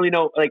I don't really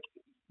know. Like,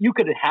 you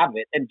could have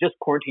it and just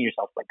quarantine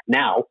yourself like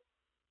now.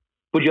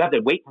 Would you have to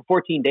wait for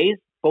 14 days,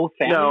 both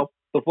families,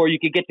 before you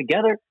could get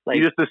together? Like,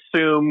 you just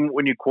assume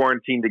when you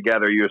quarantine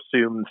together, you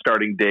assume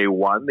starting day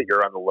one that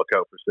you're on the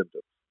lookout for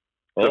symptoms.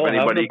 So if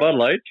anybody, Bud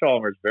Light,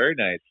 Chalmers, very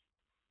nice.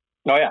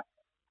 Oh yeah,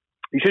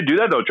 you should do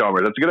that though,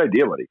 Chalmers. That's a good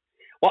idea, buddy.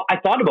 Well, I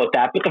thought about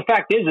that, but the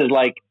fact is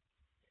like,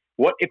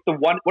 what if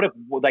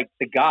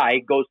the guy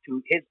goes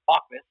to his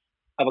office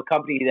of a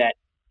company that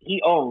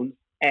he owns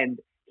and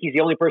he's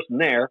the only person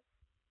there?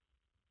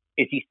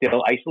 Is he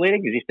still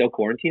isolating? Is he still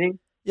quarantining?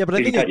 Yeah, but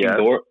I think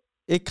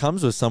it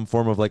comes with some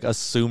form of like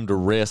assumed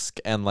risk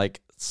and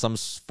like some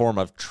form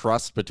of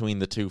trust between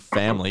the two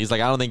families. Like,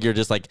 I don't think you're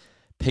just like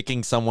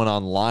picking someone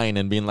online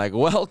and being like,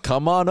 well,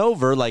 come on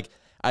over. Like,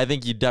 I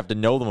think you'd have to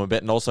know them a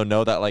bit and also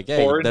know that, like,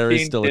 hey, there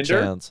is still a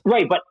chance.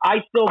 Right, but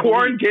I still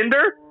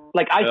Tinder?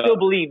 Like, I still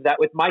believe that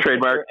with my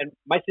sister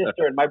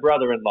and my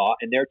brother-in-law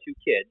and their two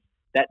kids,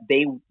 that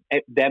them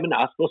and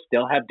us will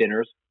still have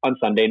dinners on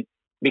Sunday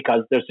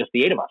because there's just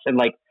the 8 of us. And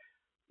like,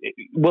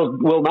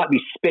 we'll not be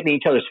spitting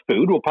each other's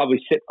food. We'll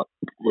probably sit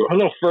a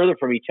little further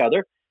from each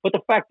other. But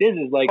the fact is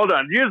like... Hold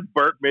on, you just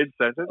burp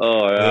mid-sentence?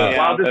 Oh, yeah.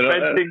 While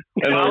dispensing...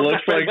 And it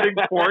looks like...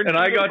 And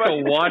I got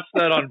to watch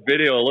that on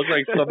video. It looked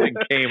like something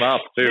came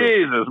up, too.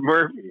 Jesus,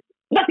 Murphy.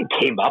 Nothing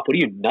came up. What are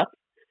you, nuts?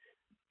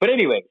 But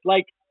anyway,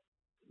 like,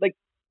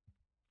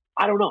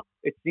 I don't know.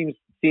 It seems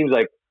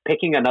like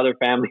picking another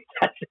family,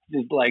 that's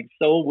just like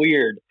so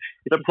weird.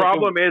 The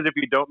problem is if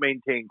you don't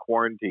maintain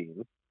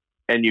quarantine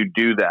and you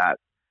do that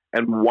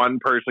and one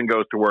person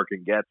goes to work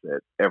and gets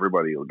it,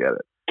 everybody will get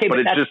it. Okay,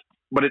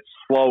 but it's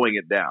slowing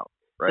it down,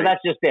 right? So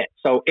that's just it.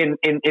 So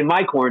in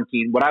my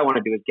quarantine, what I want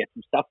to do is get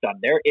some stuff done.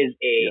 There is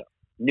a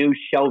new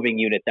shelving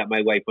unit that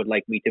my wife would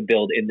like me to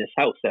build in this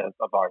house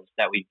of ours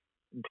that we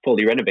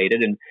fully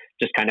renovated and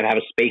just kind of have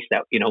a space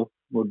that, you know,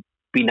 would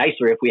be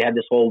nicer if we had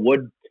this whole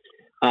wood.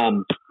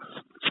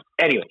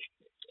 Anyways,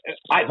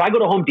 if I go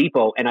to Home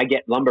Depot and I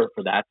get lumber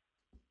for that,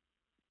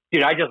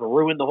 dude, I just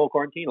ruined the whole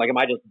quarantine. Like, am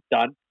I just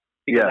done?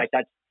 Because like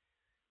that's,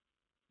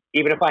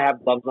 even if I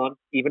have gloves on,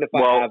 even if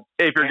I have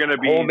if you're going to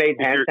be homemade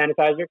hand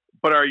sanitizer.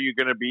 But are you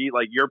going to be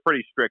like, you're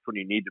pretty strict when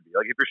you need to be.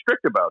 Like, if you're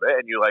strict about it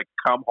and you like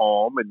come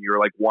home and you're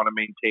like want to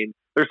maintain,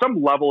 there's some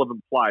level of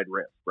implied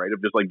risk, right?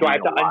 Of just like, do I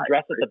have to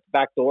undress at the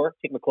back door,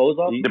 take my clothes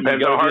off?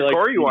 Depends on how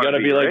hardcore you want to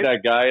be. You got to be like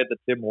that guy at the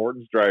Tim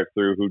Hortons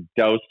drive-thru who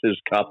doused his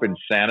cup in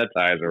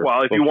sanitizer.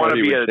 Well, if you want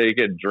to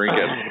take it and drink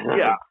it.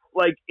 Yeah.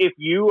 Like, if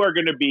you are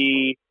going to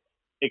be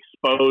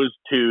exposed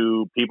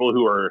to people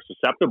who are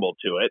susceptible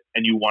to it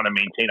and you want to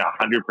maintain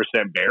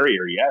 100%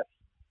 barrier, yes,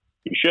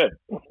 you should.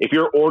 If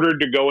you're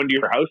ordered to go into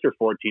your house for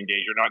 14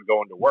 days, you're not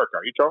going to work,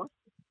 are you, Charles?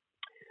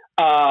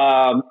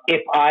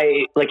 If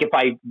I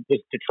was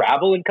to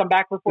travel and come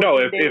back for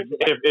 14 days?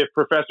 No, if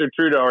Professor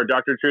Trudeau or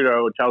Dr.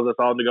 Trudeau tells us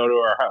all to go to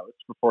our house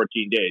for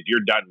 14 days, you're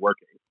done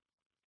working.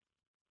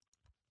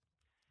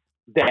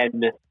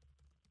 Then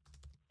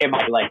am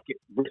I like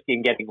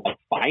risking getting like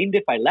fined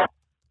if I left?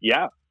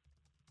 Yeah.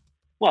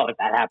 Well, if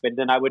that happened,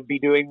 then I would be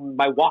doing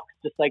my walks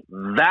just like...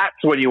 That's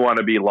when you want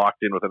to be locked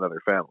in with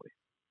another family.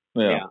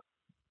 Yeah.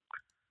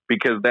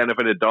 Because then if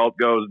an adult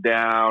goes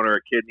down or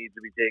a kid needs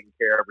to be taken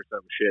care of or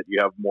some shit, you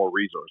have more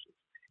resources.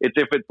 It's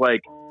if it's like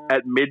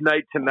at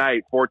midnight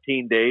tonight,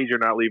 14 days, you're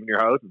not leaving your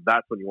house,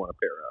 that's when you want to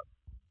pair up.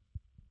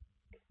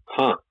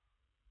 Huh.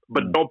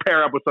 But don't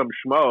pair up with some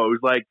schmo who's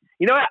like,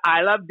 you know what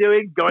I love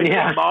doing? Going to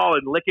the mall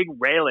and licking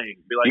railings.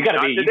 Be like, you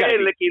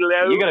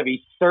gotta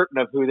be certain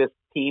of who this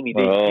team, these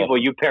people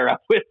you pair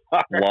up with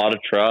are. A lot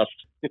of trust.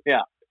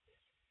 Yeah.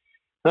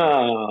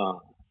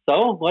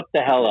 So, what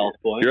the hell else,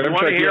 boys? You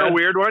want to hear a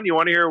weird one?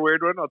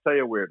 I'll tell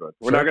you a weird one.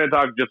 We're not going to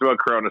talk just about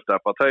Corona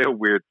stuff. I'll tell you a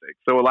weird thing.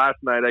 So last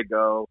night I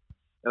go,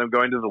 and I'm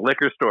going to the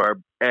liquor store,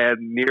 and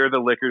near the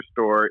liquor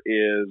store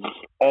is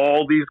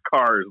all these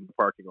cars in the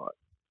parking lot.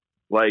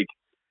 Like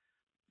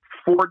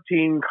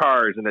 14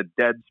 cars in a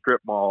dead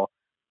strip mall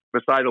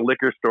beside a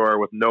liquor store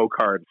with no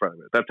car in front of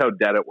it. That's how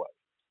dead it was.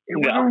 It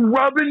was a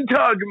rub and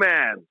tug,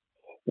 man.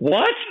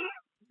 What?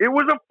 It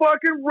was a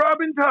fucking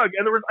rub and tug,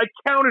 and I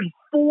counted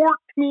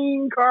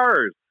 14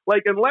 cars.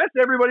 Like, unless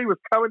everybody was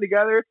coming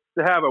together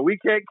to have we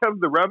can't come to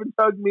the rub and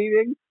tug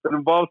meeting that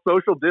involves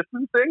social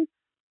distancing,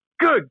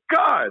 good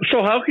God.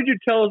 So how could you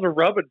tell it's a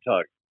rub and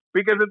tug?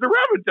 Because it's a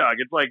rub and tug.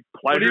 It's like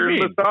pleasure and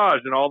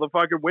massage, and all the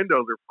fucking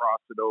windows are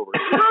frosted over.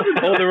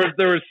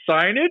 there was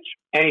signage?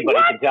 Anybody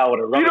can tell what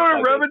a rub and tug is. You know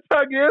what a rub and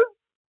tug is?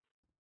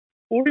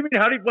 What do you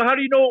mean? How do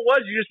you know it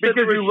was? You just said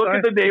because you look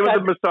at the name of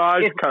the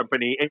massage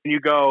company and you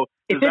go,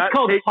 does that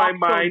take my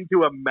mind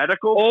to a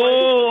medical place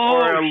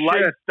or a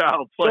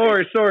lifestyle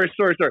place? Sorry.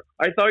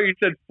 I thought you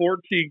said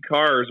 14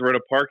 cars were in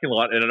a parking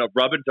lot and a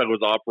rub and tug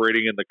was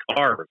operating in the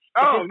cars.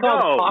 It's called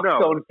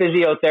Talkstone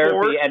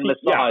Physiotherapy and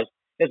Massage.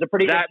 There's a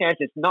pretty good chance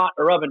it's not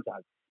a rub and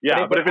tug.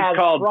 Yeah, but if it's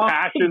called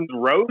Passion's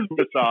Rose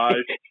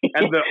Massage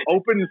and the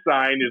open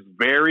sign is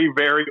very,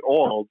 very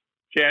old,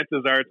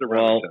 chances are it's a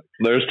rub and tug.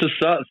 There's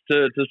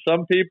to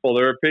some people,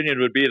 their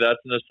opinion would be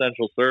that's an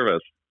essential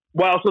service.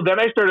 Well, so then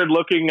I started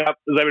looking up,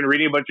 because I've been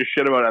reading a bunch of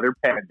shit about other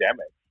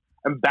pandemics.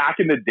 And back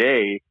in the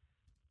day,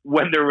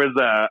 when there was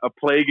a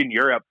plague in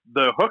Europe,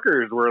 the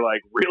hookers were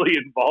like really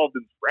involved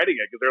in spreading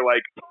it because they're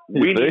like,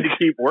 we need to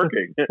keep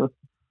working.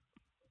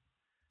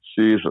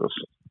 Jesus.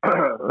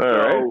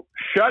 Right.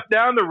 Shut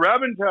down the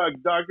rub and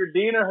tug, Dr.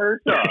 Dina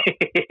Herzog.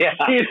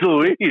 Jeez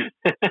Louise.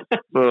 As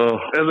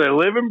I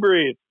live and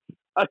breathe.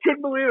 I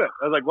couldn't believe it.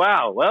 I was like,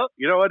 wow, well,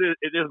 you know what? It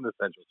is an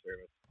essential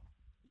service.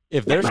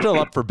 If they're still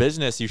up for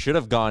business, you should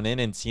have gone in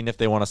and seen if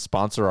they want to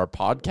sponsor our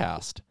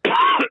podcast.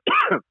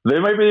 They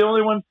might be the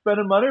only ones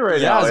spending money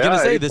right now. Yeah, I was going to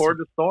say,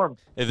 the storm.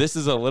 If this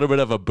is a little bit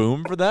of a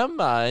boom for them,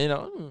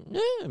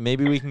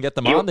 maybe we can get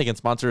them on. They can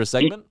sponsor a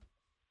segment.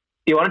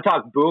 You want to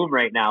talk boom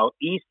right now?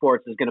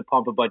 Esports is going to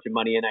pump a bunch of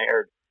money in, I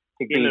heard.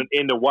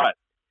 Into what?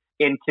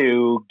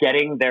 Into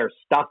getting their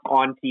stuff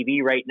on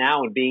TV right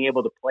now and being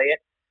able to play it.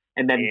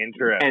 And then,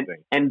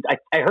 interesting. And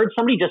I heard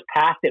somebody just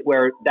passed it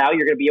where now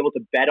you're going to be able to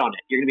bet on it.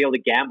 You're going to be able to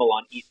gamble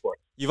on esports.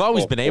 You've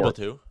always been able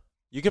to.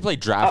 You can play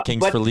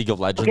DraftKings for League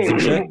of Legends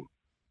and shit.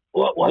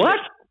 What?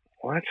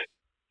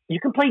 You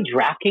can play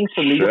DraftKings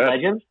for League of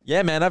Legends?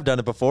 Yeah, man, I've done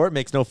it before. It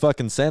makes no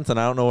fucking sense, and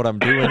I don't know what I'm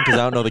doing because I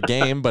don't know the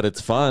game, but it's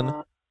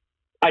fun.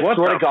 I swear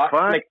to God,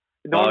 like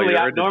normally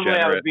I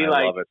would be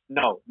like,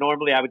 no.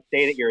 Normally I would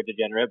say that you're a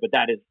degenerate, but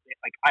that is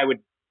like I would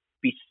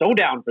be so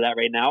down for that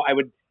right now. I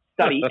would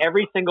study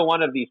every single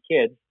one of these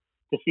kids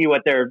to see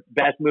what their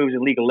best moves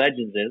in League of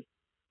Legends is.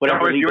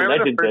 Whatever League of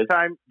Legends is. Do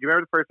you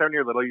remember the first time you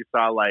were little you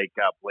saw like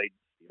Blade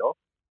and Steel?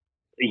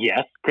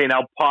 Yes. Okay,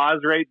 now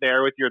pause right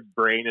there with your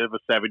brain of a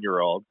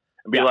 7-year-old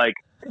and be like,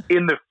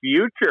 in the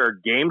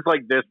future, games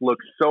like this look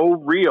so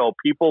real,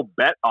 people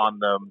bet on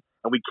them,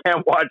 and we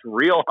can't watch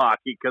real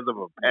hockey because of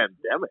a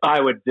pandemic.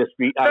 I would just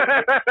be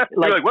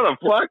like, what the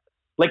fuck?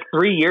 Like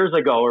 3 years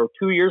ago or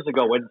 2 years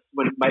ago when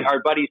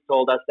our buddies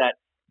told us that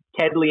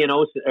Ted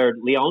Leonsis,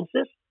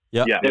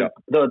 the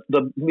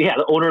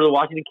owner of the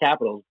Washington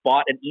Capitals,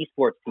 bought an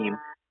esports team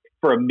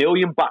for $1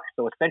 million.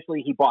 So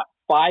essentially, he bought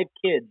 5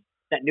 kids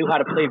that knew how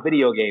to play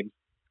video games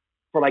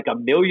for like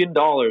 $1 million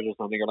or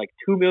something, or like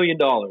 $2 million.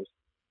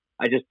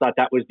 I just thought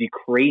that was the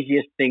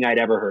craziest thing I'd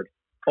ever heard.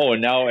 Oh,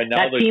 and now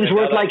that team's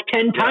worth like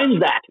 10 times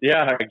that.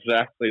 Yeah,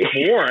 exactly.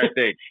 More, I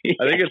think.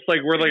 I think it's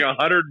like worth like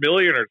 $100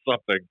 million or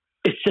something.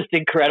 It's just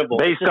incredible.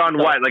 Based on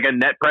what? Like a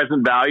net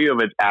present value of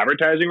its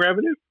advertising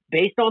revenue?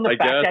 Based on the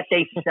fact that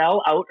they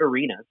sell out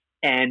arenas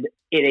and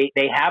they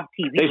have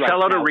TV. They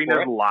sell out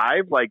arenas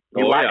live, like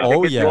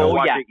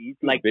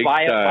like Big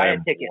buy a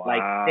time. ticket. Wow.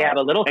 Like they have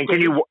a little. And can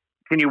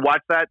you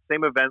watch that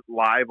same event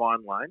live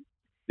online?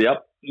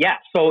 Yep. Yeah.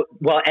 So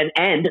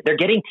and they're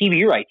getting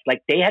TV rights.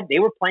 Like they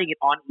were playing it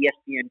on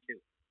ESPN2,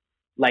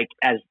 like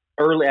as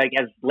early as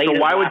late. So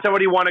as why would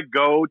somebody want to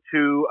go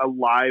to a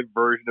live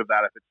version of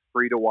that if it's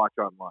free to watch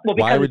online? Well,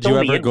 why would you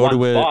ever go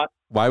to a?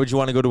 Why would you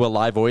want to go to a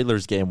live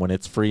Oilers game when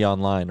it's free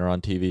online or on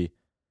TV?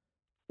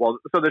 Well,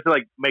 so this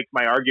like makes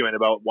my argument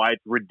about why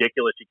it's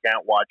ridiculous you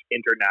can't watch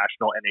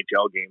international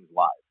NHL games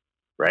live,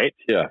 right?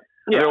 Yeah.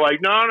 They're like,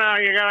 no,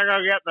 you gotta go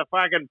get the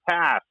fucking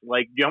pass.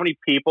 Like, do you know how many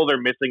people they're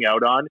missing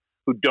out on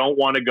who don't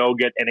want to go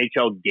get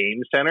NHL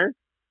Game Center?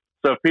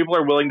 So if people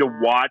are willing to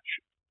watch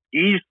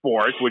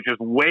esports, which is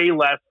way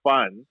less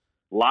fun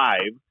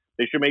live,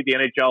 they should make the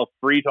NHL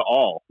free to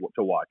all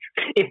to watch.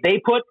 If they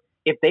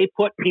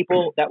put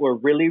people that were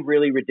really,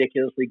 really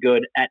ridiculously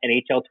good at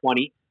NHL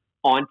 20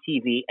 on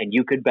TV and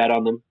you could bet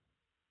on them,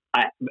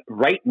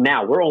 right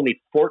now we're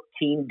only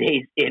 14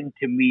 days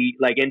into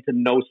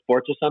no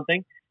sports or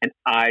something, and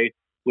I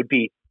would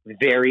be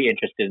very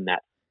interested in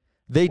that.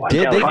 They've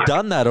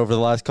done that over the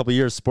last couple of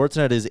years.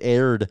 Sportsnet has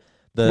aired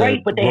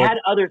right, but they had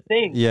other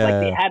things. Yeah.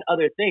 Like they had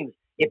other things.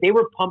 if they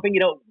were pumping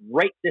it out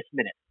right this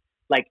minute,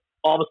 like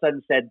all of a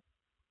sudden said,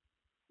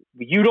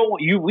 we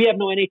have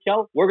no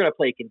NHL, we're going to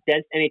play a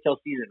condensed NHL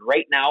season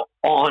right now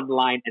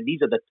online, and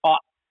these are the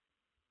top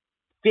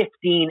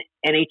 15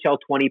 NHL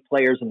 20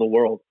 players in the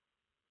world.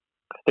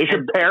 They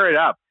should pair it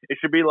up. It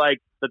should be like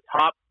the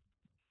top,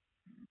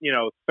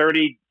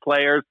 30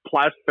 players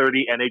plus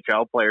 30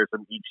 NHL players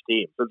from each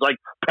team. So it's like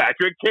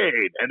Patrick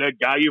Kane and a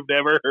guy you've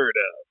never heard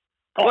of.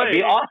 Oh, that'd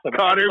be awesome.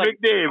 Connor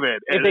McDavid.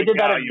 If they did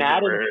that in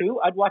Madden too,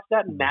 I'd watch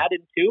that in Madden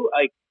too.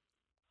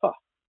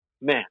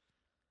 Man.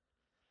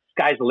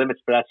 Sky's the limits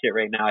for that shit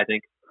right now, I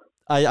think.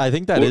 I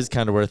think that is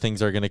kind of where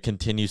things are going to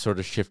continue sort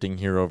of shifting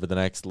here over the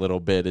next little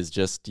bit, is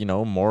just,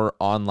 more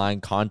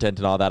online content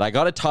and all that. I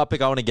got a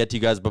topic I want to get to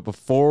you guys, but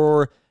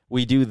before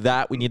we do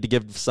that, we need to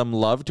give some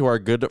love to our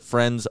good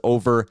friends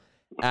over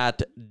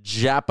at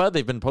Jappa.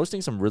 They've been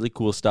posting some really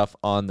cool stuff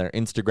on their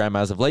Instagram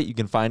as of late. You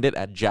can find it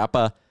at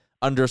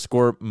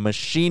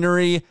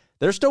Jappa_machinery.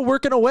 They're still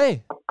working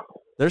away.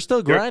 They're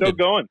still grinding. They're still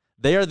going.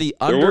 They are the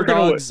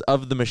underdogs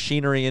of the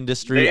machinery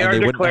industry. They are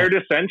declared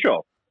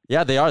essential.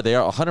 Yeah, they are. They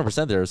are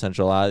 100%. They're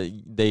essential.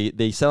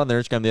 They said on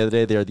their Instagram the other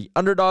day, they are the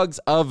underdogs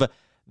of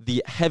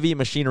the heavy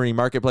machinery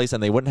marketplace,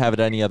 and they wouldn't have it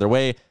any other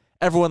way.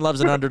 Everyone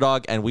loves an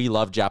underdog, and we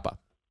love Jappa.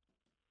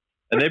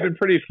 And they've been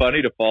pretty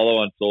funny to follow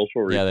on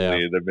social recently.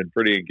 Yeah, they've been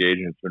pretty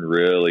engaging. It's been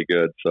really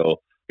good. So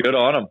good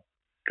on them.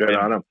 Good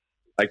on them.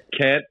 I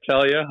can't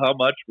tell you how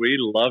much we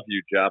love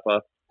you,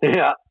 Jappa.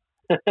 Yeah.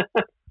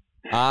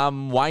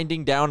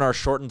 Winding down our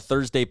shortened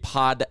Thursday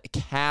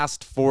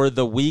podcast for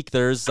the week.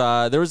 There was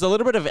a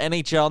little bit of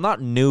NHL,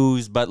 not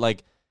news, but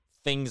like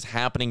things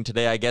happening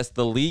today. I guess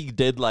the league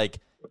did like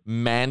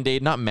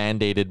league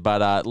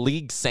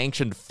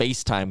sanctioned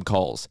FaceTime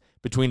calls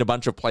between a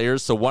bunch of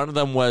players. So one of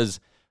them was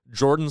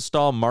Jordan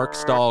Staal, Mark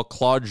Staal,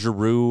 Claude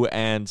Giroux,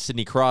 and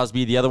Sidney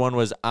Crosby. The other one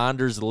was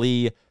Anders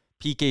Lee,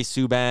 PK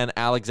Subban,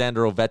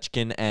 Alexander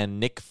Ovechkin, and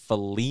Nick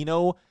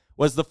Foligno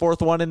was the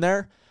fourth one in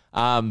there.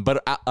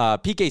 But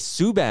PK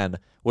Subban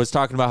was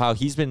talking about how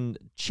he's been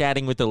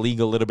chatting with the league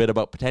a little bit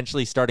about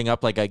potentially starting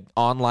up like an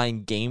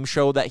online game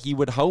show that he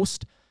would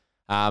host.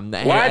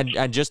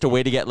 And just a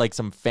way to get like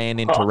some fan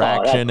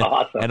interaction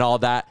and all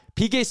that.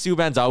 PK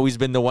Subban's always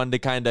been the one to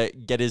kind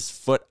of get his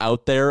foot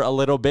out there a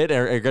little bit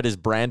or get his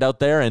brand out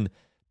there. And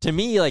to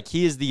me, like,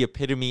 he is the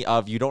epitome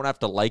of, you don't have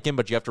to like him,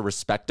 but you have to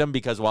respect him,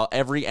 because while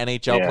every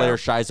NHL player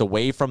shies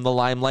away from the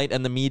limelight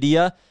and the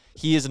media,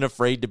 he isn't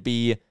afraid to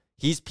be,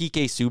 he's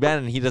PK Subban,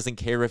 and he doesn't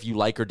care if you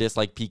like or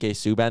dislike PK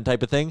Subban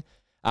type of thing.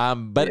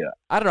 But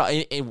I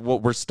don't know,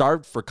 we're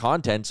starved for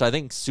content. So I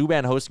think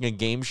Subban hosting a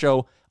game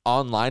show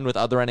online with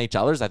other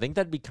NHLers, I think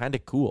that'd be kind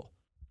of cool.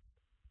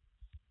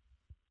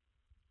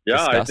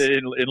 Yeah,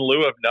 in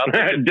lieu of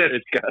nothing,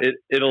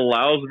 it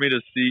allows me to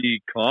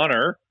see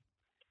Connor,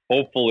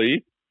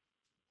 hopefully.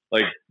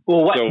 Like,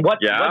 well, what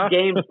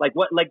games?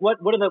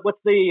 What's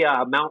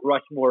the Mount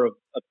Rushmore of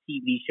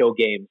TV show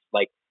games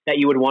like that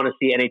you would want to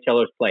see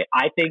NHLers play?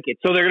 I think it's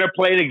so they're going to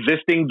play an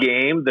existing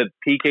game that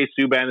PK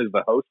Subban is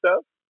the host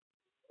of.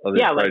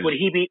 Like would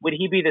he be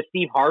the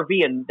Steve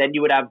Harvey, and then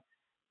you would have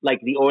like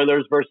the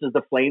Oilers versus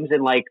the Flames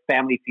in like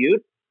Family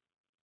Feud?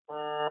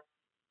 Or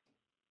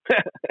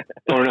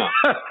no?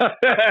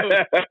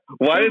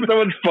 Why did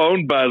someone's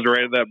phone buzz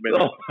right in that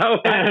middle? That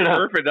was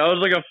perfect. That was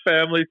like a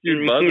Family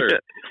Feud buzzer.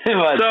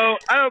 So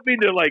I don't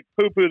mean to like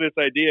poo-poo this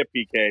idea,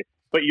 PK,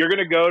 but you're going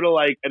to go to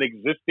like an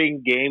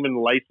existing game and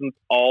license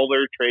all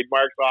their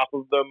trademarks off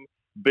of them.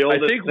 I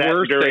think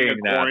we're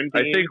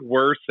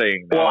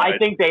saying that. Well, I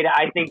think they'd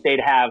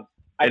have.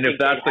 And if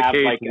that's the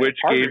case, which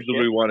games do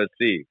we want to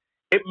see?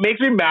 It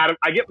makes me mad.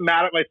 I get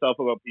mad at myself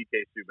about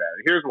PK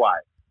Subban. Here's why.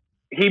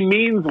 He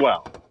means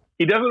well.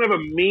 He doesn't have a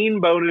mean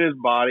bone in his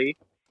body.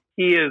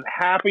 He is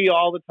happy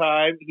all the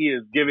time. He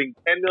is giving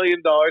 $10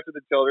 million to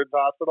the Children's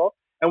Hospital.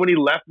 And when he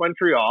left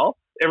Montreal,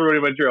 everybody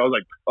in Montreal was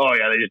like, oh,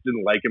 yeah, they just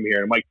didn't like him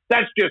here. I'm like,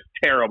 that's just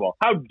terrible.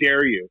 How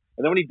dare you?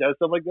 And then when he does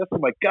stuff like this, I'm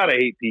like, God, I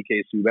hate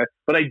PK Subban.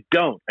 But I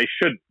don't. I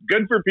shouldn't.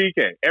 Good for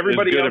PK.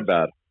 Everybody good else, and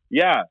bad.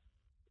 Yeah.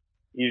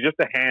 He's just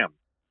a ham.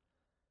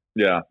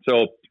 Yeah.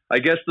 So I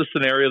guess the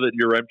scenario that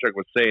your Remchuk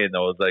was saying,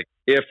 though, is like,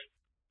 if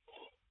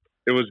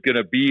it was going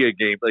to be a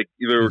game, like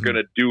they were going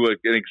to do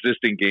an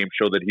existing game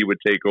show that he would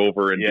take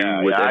over and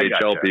do with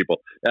NHL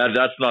people. And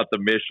that's not the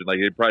mission. Like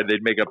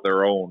they'd make up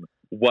their own.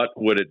 What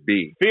would it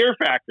be? Fear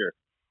Factor.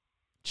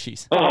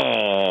 Jeez.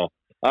 Oh,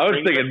 I was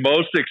thinking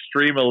most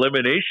extreme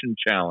elimination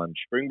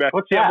challenge. Bring back.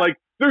 What's that? I'm like,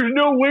 there's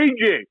no way,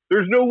 Jay.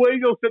 There's no way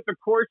they'll set the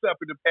course up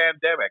in a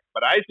pandemic.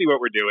 But I see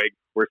what we're doing.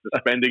 We're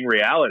suspending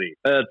reality.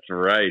 That's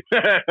right.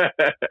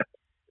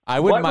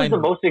 What was the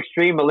most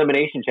extreme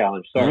elimination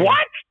challenge? Sorry.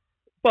 What?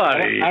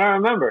 Buddy. I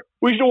don't remember.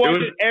 We should watch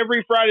it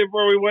every Friday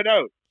before we went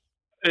out.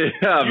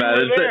 Yeah,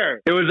 man.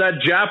 It was that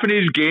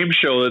Japanese game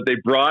show that they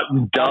brought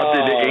and dubbed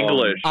into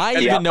English. I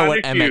even know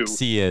what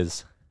MXC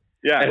is.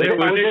 Yeah, and it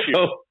was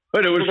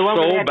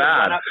so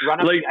bad.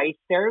 Run up the ice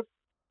stairs?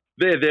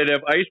 They'd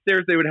have ice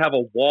stairs. They would have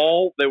a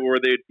wall where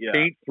they'd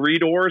paint 3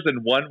 doors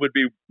and one would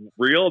be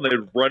real, and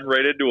they'd run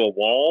right into a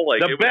wall.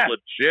 Like, it was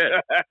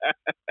legit.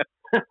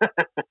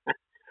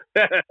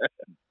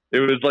 It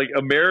was like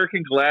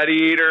American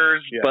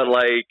Gladiators, but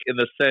like in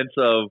the sense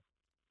of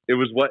it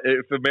was what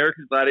if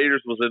American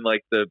Gladiators was in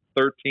like the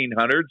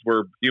 1300s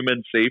where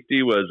human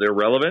safety was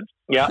irrelevant.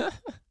 Yeah.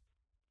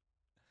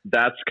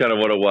 That's kind of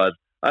what it was.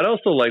 I'd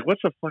also like,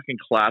 what's a fucking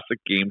classic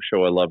game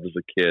show I loved as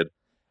a kid?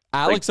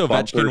 Alex like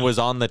Ovechkin Bumpers. was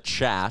on the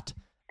chat,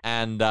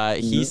 and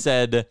he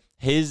said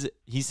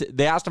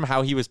they asked him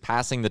how he was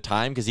passing the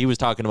time because he was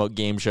talking about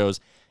game shows,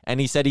 and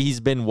he said he's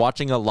been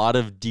watching a lot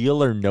of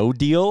Deal or No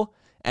Deal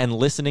and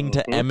listening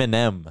to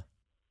Eminem.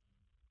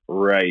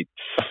 Right.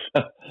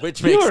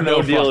 Which makes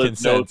no fucking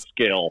sense. No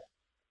skill.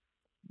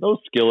 No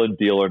skill in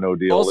Deal or No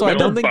Deal. Also, I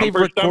don't think they've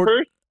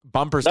recorded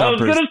Bumper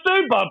Stumpers. I was going to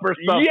say Bumper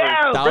Stumpers.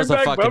 Yeah, that was a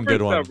fucking Bumper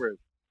good one. Stumpers.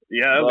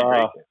 Yeah, that was a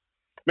great game.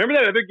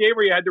 Remember that other game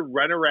where you had to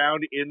run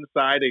around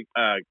inside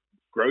a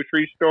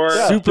grocery store?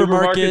 Yeah,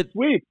 supermarket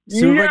sweep.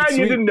 Supermarket You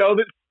sweep. didn't know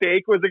that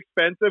steak was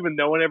expensive and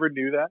no one ever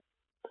knew that?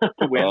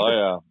 To win.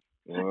 Oh,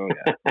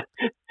 yeah.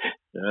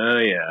 Oh,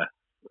 yeah.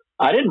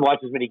 I didn't watch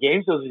as many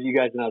game shows as you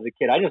guys when I was a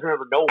kid. I just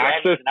remember no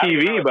Access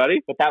TV,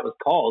 buddy. But that was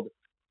called.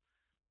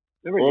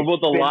 What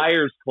about the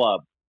Liars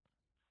Club?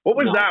 What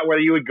was that? Where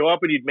you would go up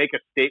and you'd make a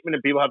statement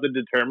and people have to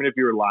determine if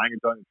you were lying or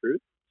telling the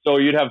truth? So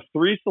you'd have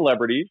three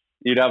celebrities.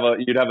 You'd have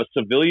a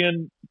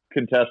civilian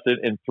contestant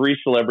and three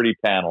celebrity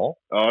panel.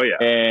 Oh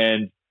yeah.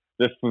 And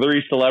the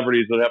three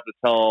celebrities would have to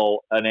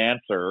tell an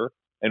answer,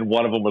 and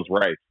one of them was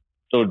right.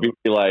 So it'd be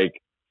like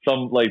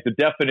the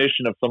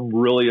definition of some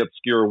really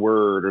obscure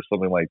word or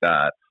something like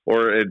that.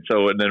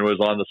 And then it was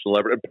on the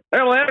celebrity.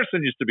 Pamela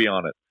Anderson used to be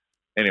on it.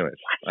 Anyways,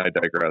 I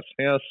digress.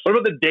 Yes. What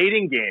about the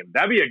dating game?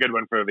 That'd be a good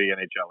one for the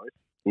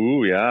NHLers.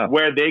 Ooh, yeah.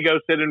 Where they go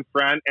sit in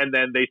front and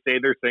then they say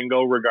they're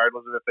single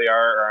regardless of if they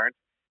are or aren't.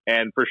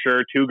 And for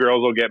sure, two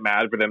girls will get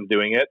mad for them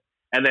doing it.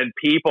 And then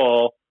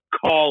people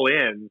call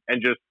in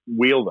and just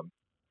wheel them.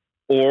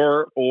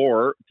 Or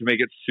to make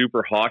it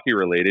super hockey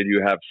related,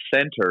 you have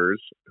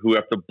centers who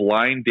have to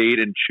blind date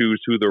and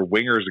choose who their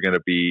wingers are going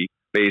to be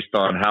based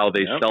on how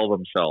they sell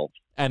themselves.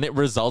 And it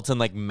results in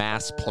like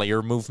mass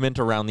player movement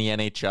around the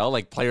NHL.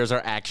 Like players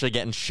are actually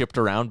getting shipped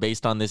around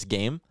based on this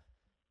game.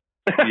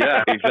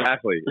 Yeah,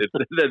 exactly. That's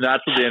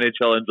what the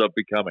NHL ends up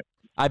becoming.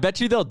 I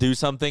bet you they'll do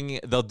something.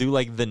 They'll do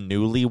like the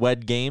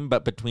newlywed game,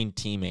 but between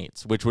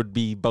teammates, which would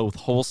be both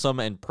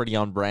wholesome and pretty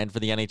on brand for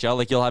the NHL.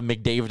 Like you'll have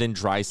McDavid and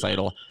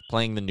Draisaitl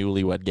playing the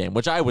newlywed game,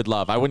 which I would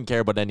love. I wouldn't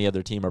care about any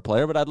other team or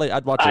player, but I'd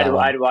watch that.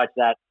 I'd watch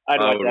that. I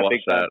would watch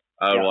that.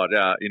 I would watch.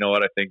 Yeah, you know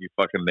what? I think you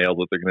fucking nailed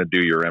what they're going to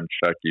do. Your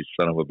Chuck, you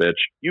son of a bitch.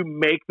 You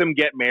make them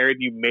get married.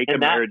 You make a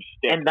marriage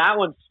stick. And that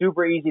one's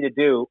super easy to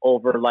do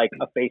over like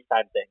a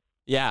FaceTime thing.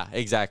 Yeah,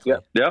 exactly.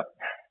 Yep.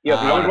 Yeah,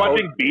 I was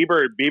watching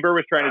Bieber. Bieber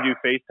was trying to do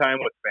FaceTime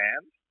with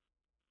fans,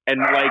 and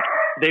like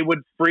they would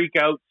freak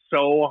out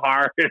so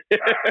hard.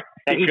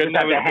 He couldn't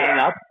have to hang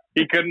up.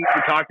 He couldn't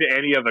talk to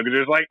any of them because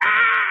it was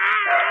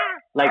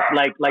like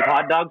like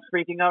hot dogs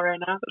freaking out right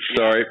now.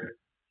 Sorry,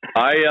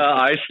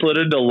 I slid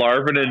into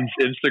Larvinen's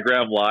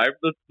Instagram Live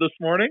this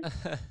morning.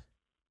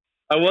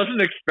 I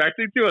wasn't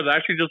expecting to. I was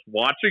actually just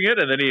watching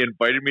it, and then he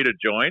invited me to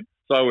join.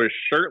 So I was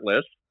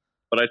shirtless,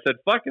 but I said,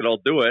 "Fuck it,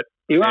 I'll do it."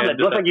 You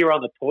looked like you were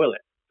on the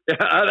toilet. Yeah,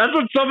 that's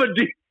what someone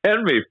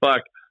DM'd me.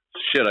 Fuck.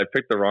 Shit, I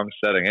picked the wrong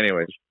setting.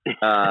 Anyways.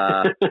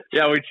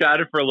 Yeah, we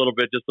chatted for a little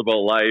bit just about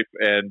life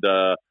and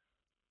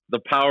the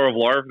power of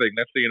Larvining.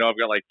 Next thing you know, I've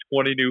got like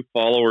 20 new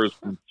followers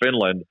from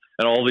Finland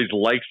and all these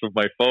likes of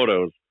my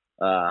photos.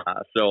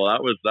 So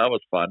that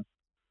was fun.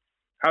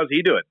 How's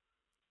he doing?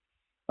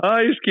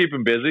 He's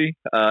keeping busy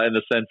in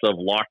the sense of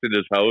locked in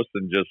his house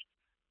and just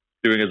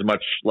doing as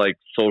much like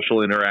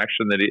social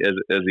interaction that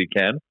as he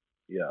can.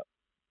 Yeah.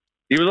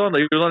 He was on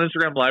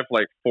Instagram Live for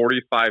like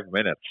 45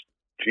 minutes.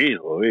 Jeez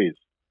Louise.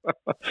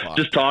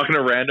 Just talking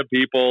to random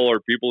people or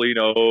people he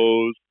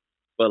knows.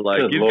 But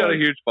like he's got a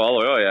huge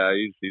follower. Oh yeah,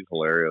 he's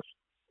hilarious.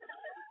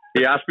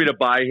 He asked me to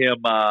buy him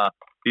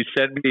he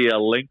sent me a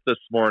link this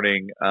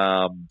morning.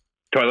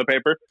 Toilet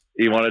paper?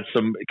 He wanted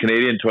some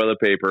Canadian toilet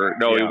paper.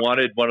 No, Yeah. he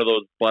wanted one of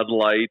those Bud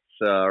Lights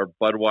or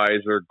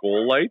Budweiser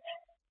Gold Lights.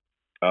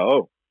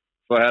 Oh.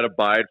 So I had to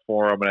buy it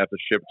for him and have to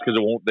ship because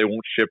they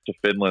won't ship to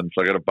Finland.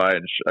 So I got to buy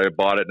it. I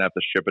bought it and have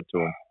to ship it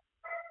to him.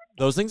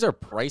 Those things are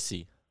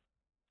pricey.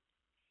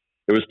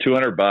 It was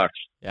 $200.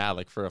 Yeah,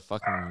 like for a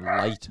fucking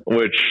light.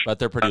 But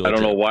they're pretty I legit.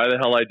 don't know why the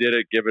hell I did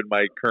it given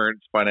my current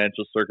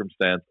financial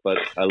circumstance, but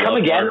I love Come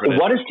again? Larvining.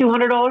 What is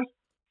 $200?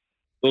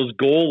 Those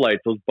Gold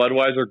Lights, those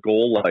Budweiser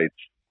Gold Lights.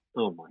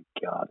 Oh my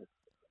God.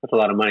 That's a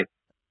lot of money.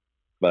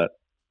 But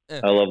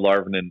I love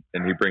Larvinen,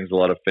 and he brings a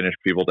lot of Finnish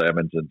people to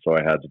Edmonton, so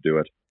I had to do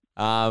it.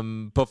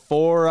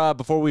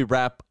 Before we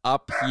wrap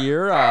up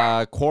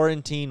here,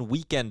 quarantine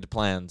weekend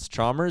plans.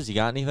 Chalmers, you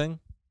got anything?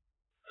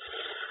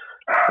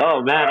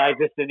 Oh man, I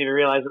just didn't even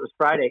realize it was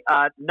Friday.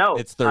 No,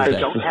 it's Thursday. I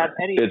don't have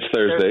any. It's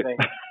Thursday.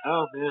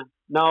 Oh man,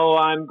 no,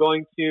 I'm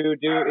going to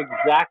do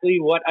exactly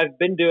what I've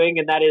been doing,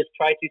 and that is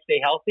try to stay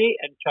healthy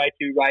and try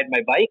to ride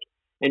my bike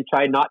and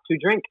try not to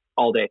drink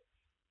all day.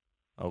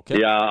 Okay.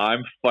 Yeah,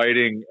 I'm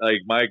fighting.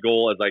 Like my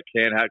goal is I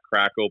can't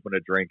crack open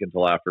a drink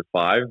until after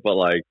 5, but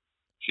like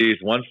geez,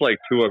 once like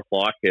 2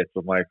 o'clock hits,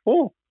 I'm like,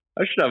 oh,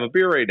 I should have a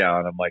beer right now.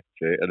 And I'm like,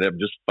 okay, and I'm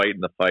just fighting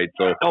the fight.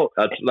 So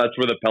that's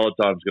where the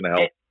Peloton's going to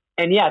help.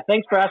 And yeah,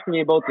 thanks for asking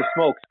me about the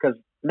smokes, because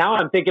now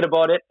I'm thinking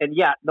about it. And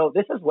yeah, no,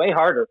 this is way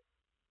harder.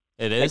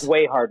 It is? It's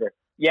way harder.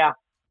 Yeah.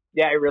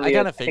 Yeah, it really is. I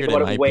kind of figured think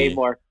about it might way be.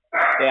 more.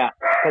 Yeah.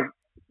 Because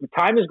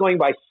time is going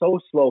by so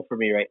slow for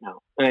me right now.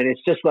 And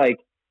it's just like,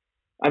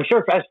 I'm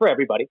sure as for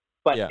everybody,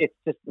 but it's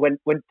just when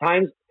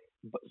times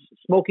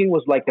smoking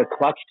was like a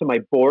clutch to my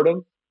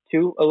boredom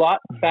too a lot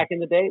back in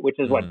the day, which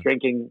is what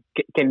drinking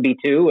can be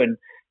too. And,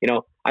 you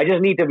know, I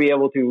just need to be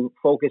able to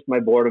focus my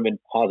boredom in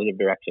positive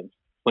directions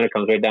when it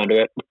comes right down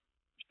to it.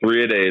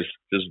 3 a days,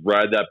 just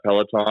ride that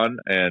Peloton.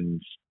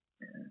 And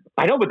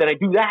I know, but then I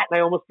do that and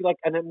I almost feel like,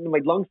 and then my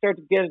lungs start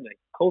to get like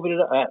COVID.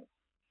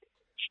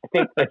 I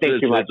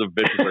think too much. It's a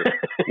vicious.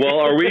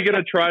 Well, are we going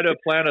to try to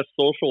plan a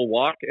social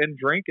walk and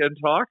drink and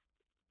talk?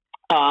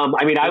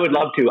 I mean, I would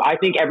love to. I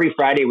think every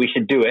Friday we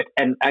should do it.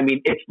 And I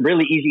mean, it's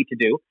really easy to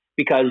do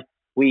because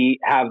we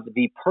have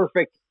the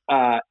perfect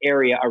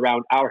area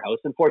around our house.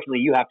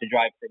 Unfortunately, you have to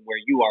drive from where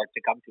you are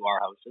to come to our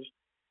houses.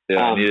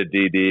 Yeah, I need a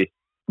DD.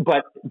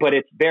 But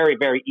it's very,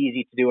 very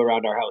easy to do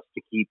around our house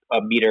to keep a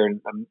meter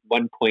and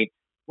 1 point.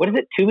 What is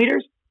it? 2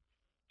 meters?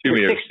 2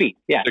 meters. 6 feet.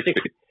 Yeah,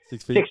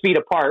 6 feet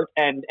apart,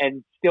 and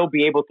still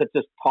be able to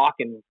just talk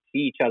and see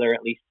each other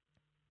at least.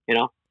 You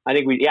know, I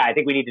think we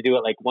need to do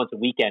it like once a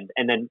weekend,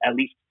 and then at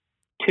least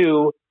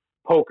 2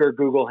 poker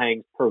Google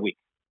hangs per week.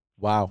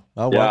 Wow.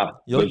 Oh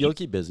wow. You'll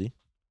keep busy.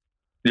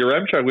 Your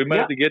M-Chuck, we might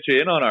have to get you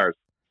in on ours.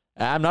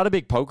 I'm not a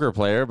big poker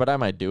player, but I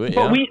might do it.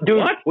 But we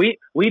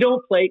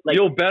don't play. Like,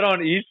 you'll bet on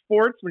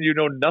esports when you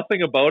know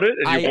nothing about it,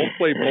 and you won't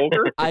play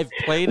poker. I've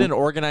played an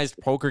organized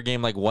poker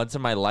game like once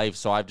in my life,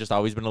 so I've just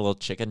always been a little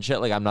chicken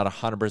shit. Like I'm not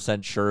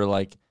 100% sure.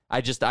 Like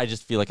I just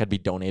feel like I'd be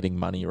donating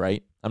money,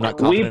 right? I'm not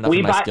confident enough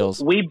in my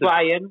skills. We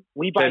buy in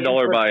for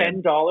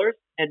 $10,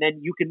 and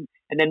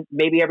then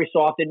maybe every so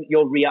often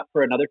you'll re-up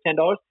for another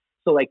 $10.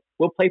 So like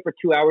we'll play for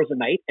 2 hours a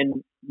night,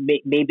 and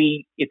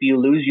maybe if you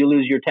lose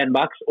your $10,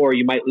 or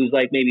you might lose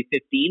like maybe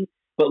 15.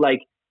 But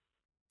like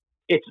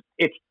it's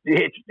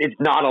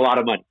not a lot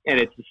of money, and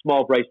it's a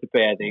small price to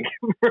pay. I think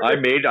I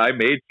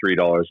made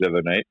 $3 the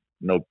other night.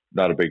 No,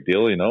 not a big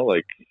deal, you know.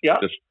 Like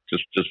just.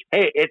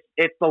 Hey,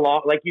 it's the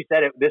law. Like you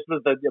said, this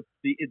was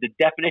the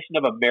definition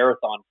of a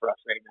marathon for us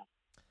right now.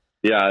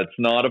 Yeah, it's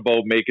not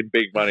about making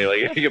big money.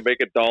 Like if you can make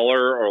 $1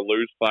 or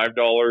lose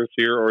 $5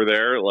 here or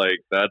there, like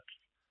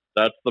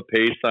that's the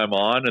pace I'm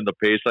on and the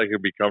pace I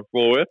can be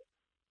comfortable with.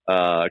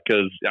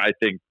 Because I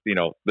think, you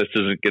know, this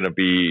isn't going to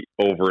be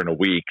over in a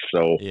week.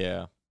 So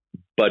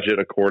budget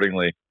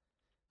accordingly.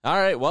 All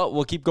right. Well,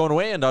 we'll keep going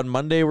away. And on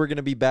Monday, we're going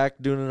to be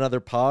back doing another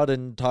pod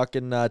and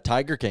talking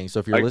Tiger King. So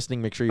if you're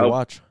listening, make sure you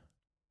watch.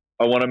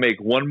 I want to make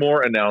one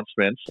more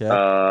announcement.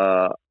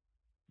 Okay.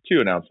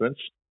 2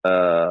 announcements.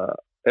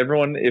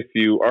 Everyone, if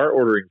you are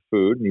ordering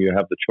food and you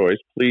have the choice,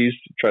 please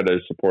try to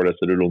support us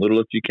a little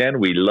if you can.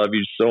 We love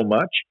you so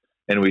much.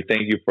 And we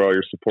thank you for all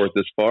your support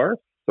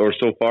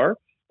so far.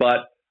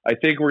 But I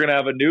think we're going to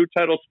have a new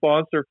title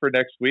sponsor for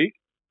next week.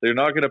 They're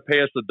not going to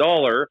pay us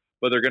 $1,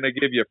 but they're going to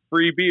give you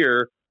free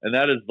beer, and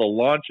that is the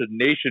launch of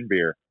Nation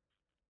Beer.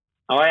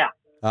 Oh yeah,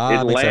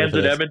 it lands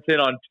in Edmonton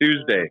on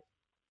Tuesday.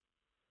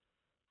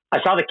 I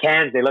saw the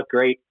cans; they look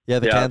great. Yeah,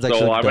 the cans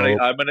actually. So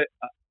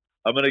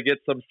I'm gonna get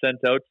some sent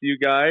out to you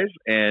guys,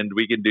 and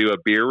we can do a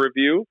beer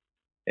review.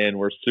 And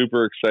we're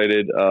super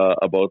excited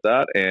about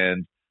that.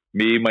 And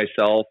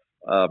myself,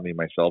 of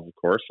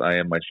course, I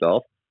am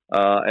myself,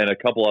 and a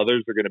couple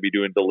others are going to be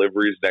doing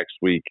deliveries next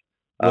week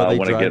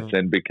when it gets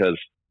in. Because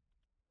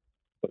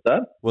what's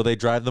that? Will they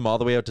drive them all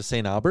the way out to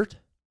St. Albert?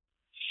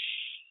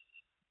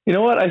 You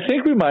know what? I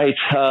think we might.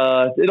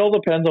 It all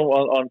depends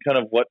on kind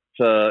of what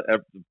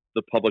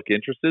the public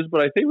interest is,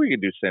 but I think we can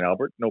do St.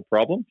 Albert, no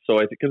problem. So I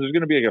think because there's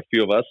going to be like a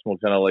few of us, and we'll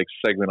kind of like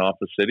segment off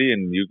the city,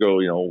 and you go,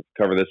 you know,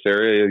 cover this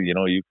area, you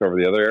know, you cover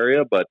the other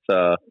area, but.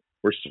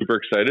 We're super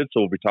excited.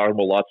 So we'll be talking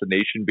about lots of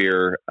Nation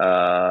Beer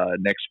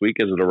next week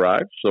as it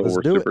arrives. So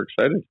we're super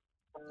excited.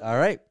 All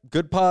right.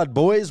 Good pod,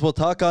 boys. We'll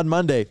talk on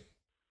Monday.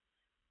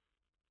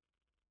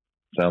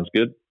 Sounds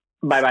good.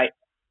 Bye-bye.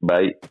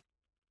 Bye.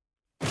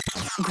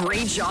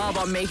 Great job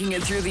on making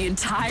it through the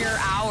entire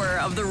hour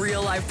of the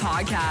Real Life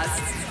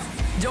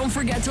Podcast. Don't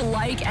forget to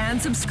like and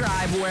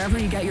subscribe wherever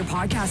you get your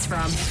podcast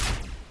from.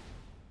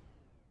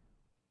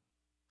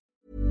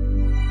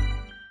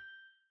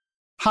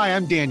 Hi,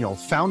 I'm Daniel,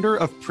 founder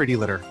of Pretty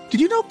Litter.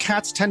 Did you know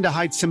cats tend to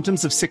hide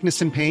symptoms of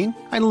sickness and pain?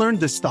 I learned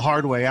this the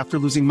hard way after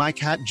losing my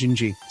cat,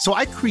 Gingy. So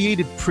I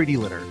created Pretty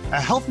Litter,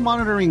 a health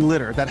monitoring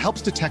litter that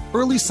helps detect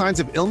early signs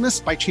of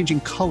illness by changing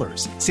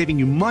colors, saving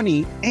you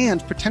money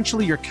and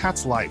potentially your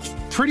cat's life.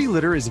 Pretty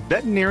Litter is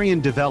veterinarian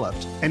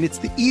developed, and it's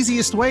the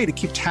easiest way to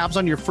keep tabs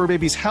on your fur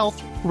baby's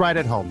health right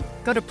at home.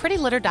 Go to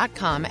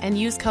prettylitter.com and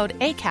use code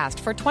ACAST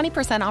for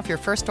 20% off your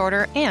first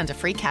order and a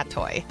free cat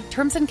toy.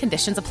 Terms and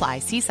conditions apply.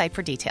 See site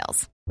for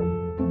details.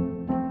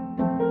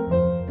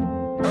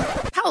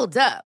 Hold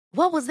up.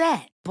 What was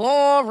that?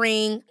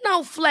 Boring.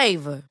 No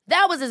flavor.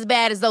 That was as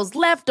bad as those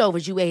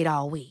leftovers you ate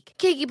all week.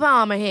 Keke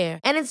Palmer here,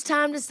 and it's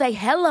time to say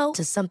hello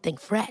to something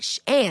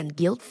fresh and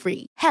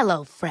guilt-free.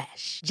 Hello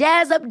Fresh.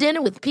 Jazz up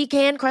dinner with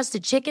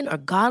pecan-crusted chicken or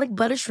garlic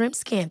butter shrimp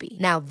scampi.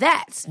 Now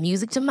that's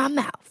music to my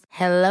mouth.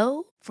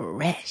 Hello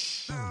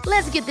Fresh.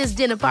 Let's get this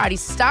dinner party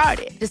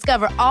started.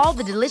 Discover all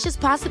the delicious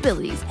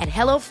possibilities at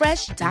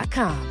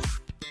hellofresh.com.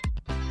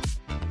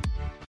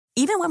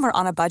 Even when we're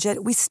on a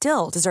budget, we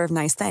still deserve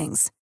nice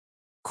things.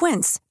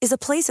 Quince is a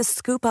place to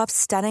scoop up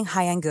stunning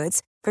high-end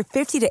goods for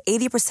 50 to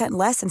 80%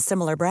 less than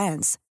similar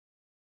brands.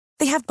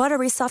 They have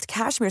buttery soft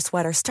cashmere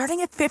sweaters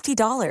starting at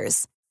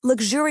 $50,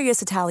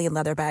 luxurious Italian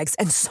leather bags,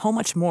 and so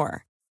much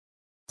more.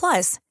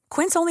 Plus,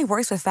 Quince only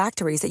works with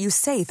factories that use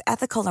safe,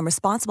 ethical, and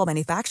responsible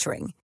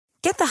manufacturing.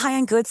 Get the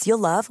high-end goods you'll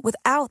love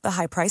without the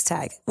high price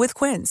tag with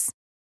Quince.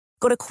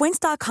 Go to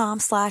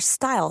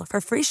quince.com/style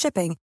for free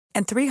shipping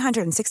and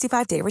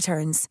 365-day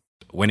returns.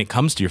 When it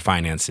comes to your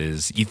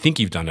finances, you think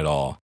you've done it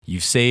all.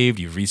 You've saved,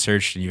 you've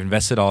researched, and you've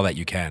invested all that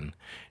you can.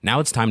 Now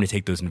it's time to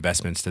take those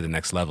investments to the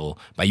next level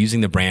by using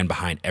the brand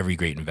behind every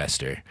great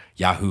investor,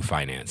 Yahoo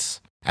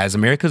Finance. As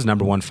America's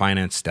 #1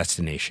 finance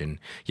destination,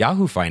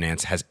 Yahoo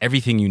Finance has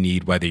everything you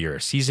need, whether you're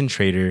a seasoned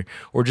trader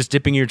or just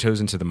dipping your toes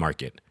into the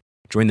market.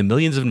 Join the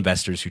millions of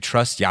investors who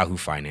trust Yahoo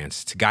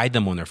Finance to guide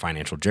them on their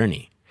financial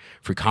journey.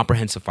 For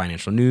comprehensive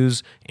financial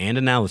news and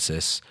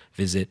analysis,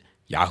 visit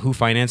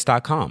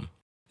yahoofinance.com,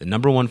 the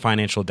 #1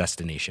 financial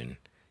destination,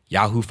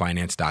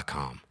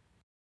 yahoofinance.com.